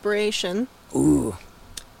word inspiration Ooh,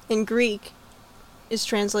 in Greek is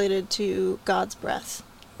translated to God's breath.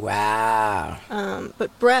 wow.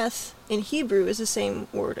 But breath in Hebrew is the same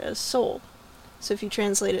word as soul. So if you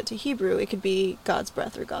translate it to Hebrew, it could be God's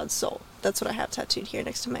breath or God's soul. That's what I have tattooed here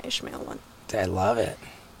next to my Ishmael one. I love it.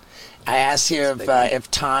 I asked you if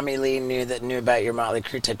Tommy Lee knew about your Motley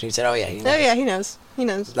Crue tattoo. He said, "Oh yeah, he knows." Oh yeah, he knows. He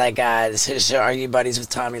knows. Like, so are you buddies with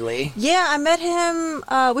Tommy Lee? Yeah, I met him.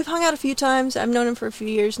 We've hung out a few times. I've known him for a few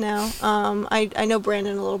years now. I know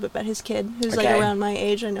Brandon a little bit about his kid, who's like Okay. around my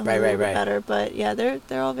age. I know him a little bit better. But yeah,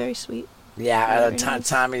 they're all very sweet. Yeah, Very nice.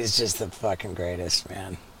 Tommy's just the fucking greatest,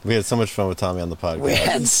 man. We had so much fun with Tommy on the podcast. We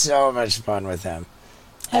had so much fun with him.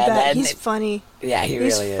 I bet And he's funny. Yeah, he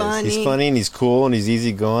He's really funny. He's funny and he's cool and he's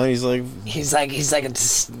easygoing. He's like, is. He's like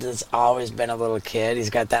that's always been a little kid. He's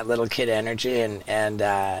got that little kid energy, and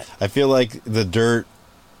I feel like the Dirt,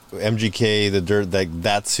 MGK, the Dirt,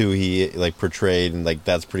 that's who he like portrayed, and like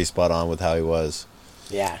that's pretty spot on with how he was.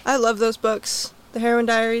 yeah, I love those books. The Heroin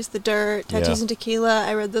Diaries, The Dirt, Tattoos Yeah. and Tequila.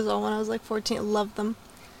 I read those all when I was like 14. I loved them.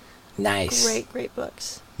 nice. Great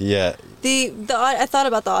books. Yeah, I thought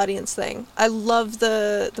about the audience thing. I love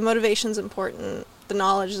the motivation's important. The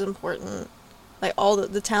knowledge is important. Like all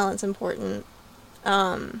the talent's important.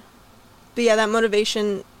 But yeah, that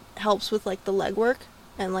motivation helps with like the legwork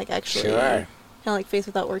and like actually Sure. kind of like faith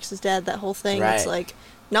without works is dead. That whole thing. It's Right. like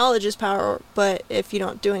knowledge is power, but if you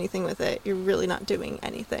don't do anything with it, you're really not doing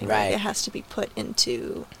anything. Like, Right. it has to be put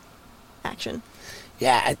into action.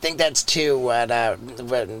 Yeah, I think that's too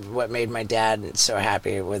what made my dad so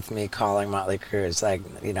happy with me calling Motley Crue. It's like,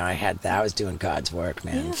 you know, I was doing God's work,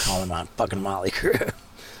 man, Yeah. calling on fucking Motley Crue.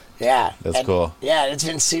 Yeah, That's and, cool. Yeah, it's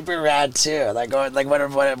been super rad too. Like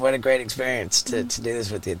what a great experience to do this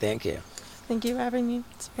with you. Thank you. Thank you for having me.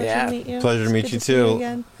 It's a pleasure Yeah. to meet you. pleasure to It's meet good you see too.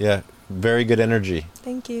 again. Yeah, very good energy.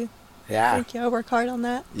 Thank you. Yeah. Thank you. I work hard on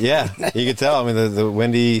that. Yeah, you could tell. I mean, the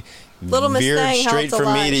Wendy Little Miss veered Thang straight helped a from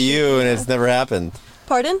lot. me to you, and it's never happened.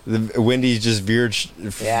 Pardon? Wendy just veered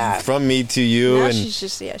Yeah. from me to you, Now and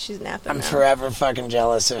she's napping I'm now. forever fucking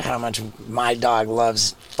jealous of how much my dog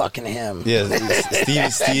loves fucking him. yeah,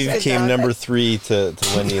 Steve Good came dog. number 3 to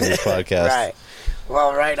Wendy in this podcast. Right.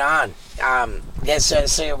 Well, right on. Yeah,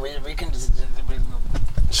 so we can just,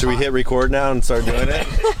 Should we hit record now and start doing it?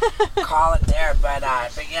 Call it there, but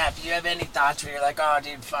yeah, if you have any thoughts where you're like, oh,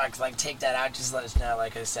 dude, fuck, like, take that out, just let us know.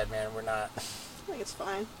 Like I said, man, we're not. I think it's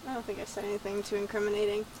fine. I don't think I said anything too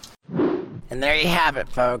incriminating. And there you have it,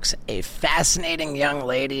 folks. A fascinating young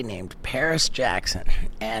lady named Paris Jackson,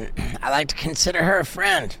 and I like to consider her a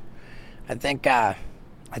friend. I think that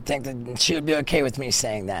she would be okay with me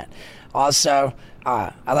saying that. Also,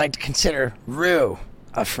 I like to consider Rue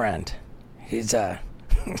a friend. He's a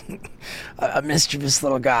mischievous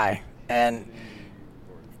little guy, and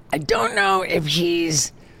I don't know if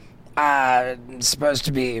he's supposed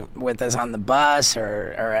to be with us on the bus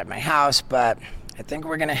or at my house, but I think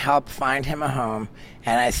we're going to help find him a home,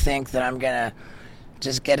 and I think that I'm going to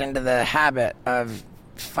just get into the habit of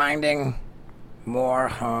finding more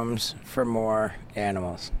homes for more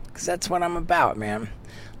animals, because that's what I'm about, man.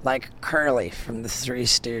 Like Curly from the Three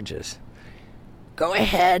Stooges. Go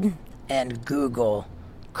ahead and Google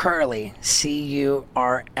Curly, C-U-R-L-Y,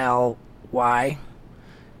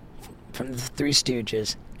 from the Three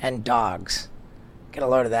Stooges, and dogs. Get a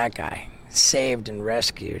load of that guy. Saved and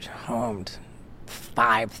rescued, homed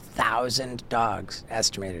 5,000 dogs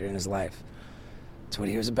estimated in his life. That's what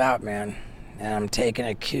he was about, man. And I'm taking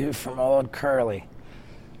a cue from old Curly.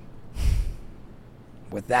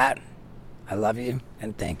 With that, I love you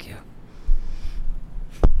and thank you.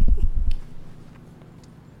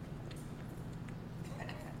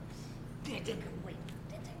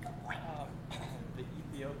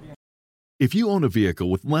 If you own a vehicle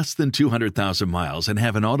with less than 200,000 miles and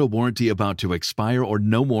have an auto warranty about to expire or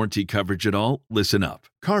no warranty coverage at all, listen up.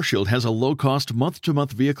 CarShield has a low-cost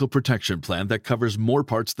month-to-month vehicle protection plan that covers more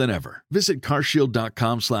parts than ever. Visit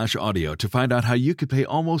carshield.com/audio to find out how you could pay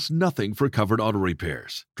almost nothing for covered auto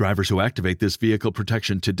repairs. Drivers who activate this vehicle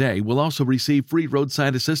protection today will also receive free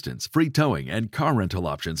roadside assistance, free towing, and car rental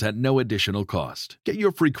options at no additional cost. Get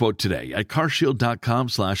your free quote today at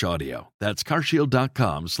carshield.com/audio. That's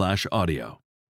carshield.com/audio.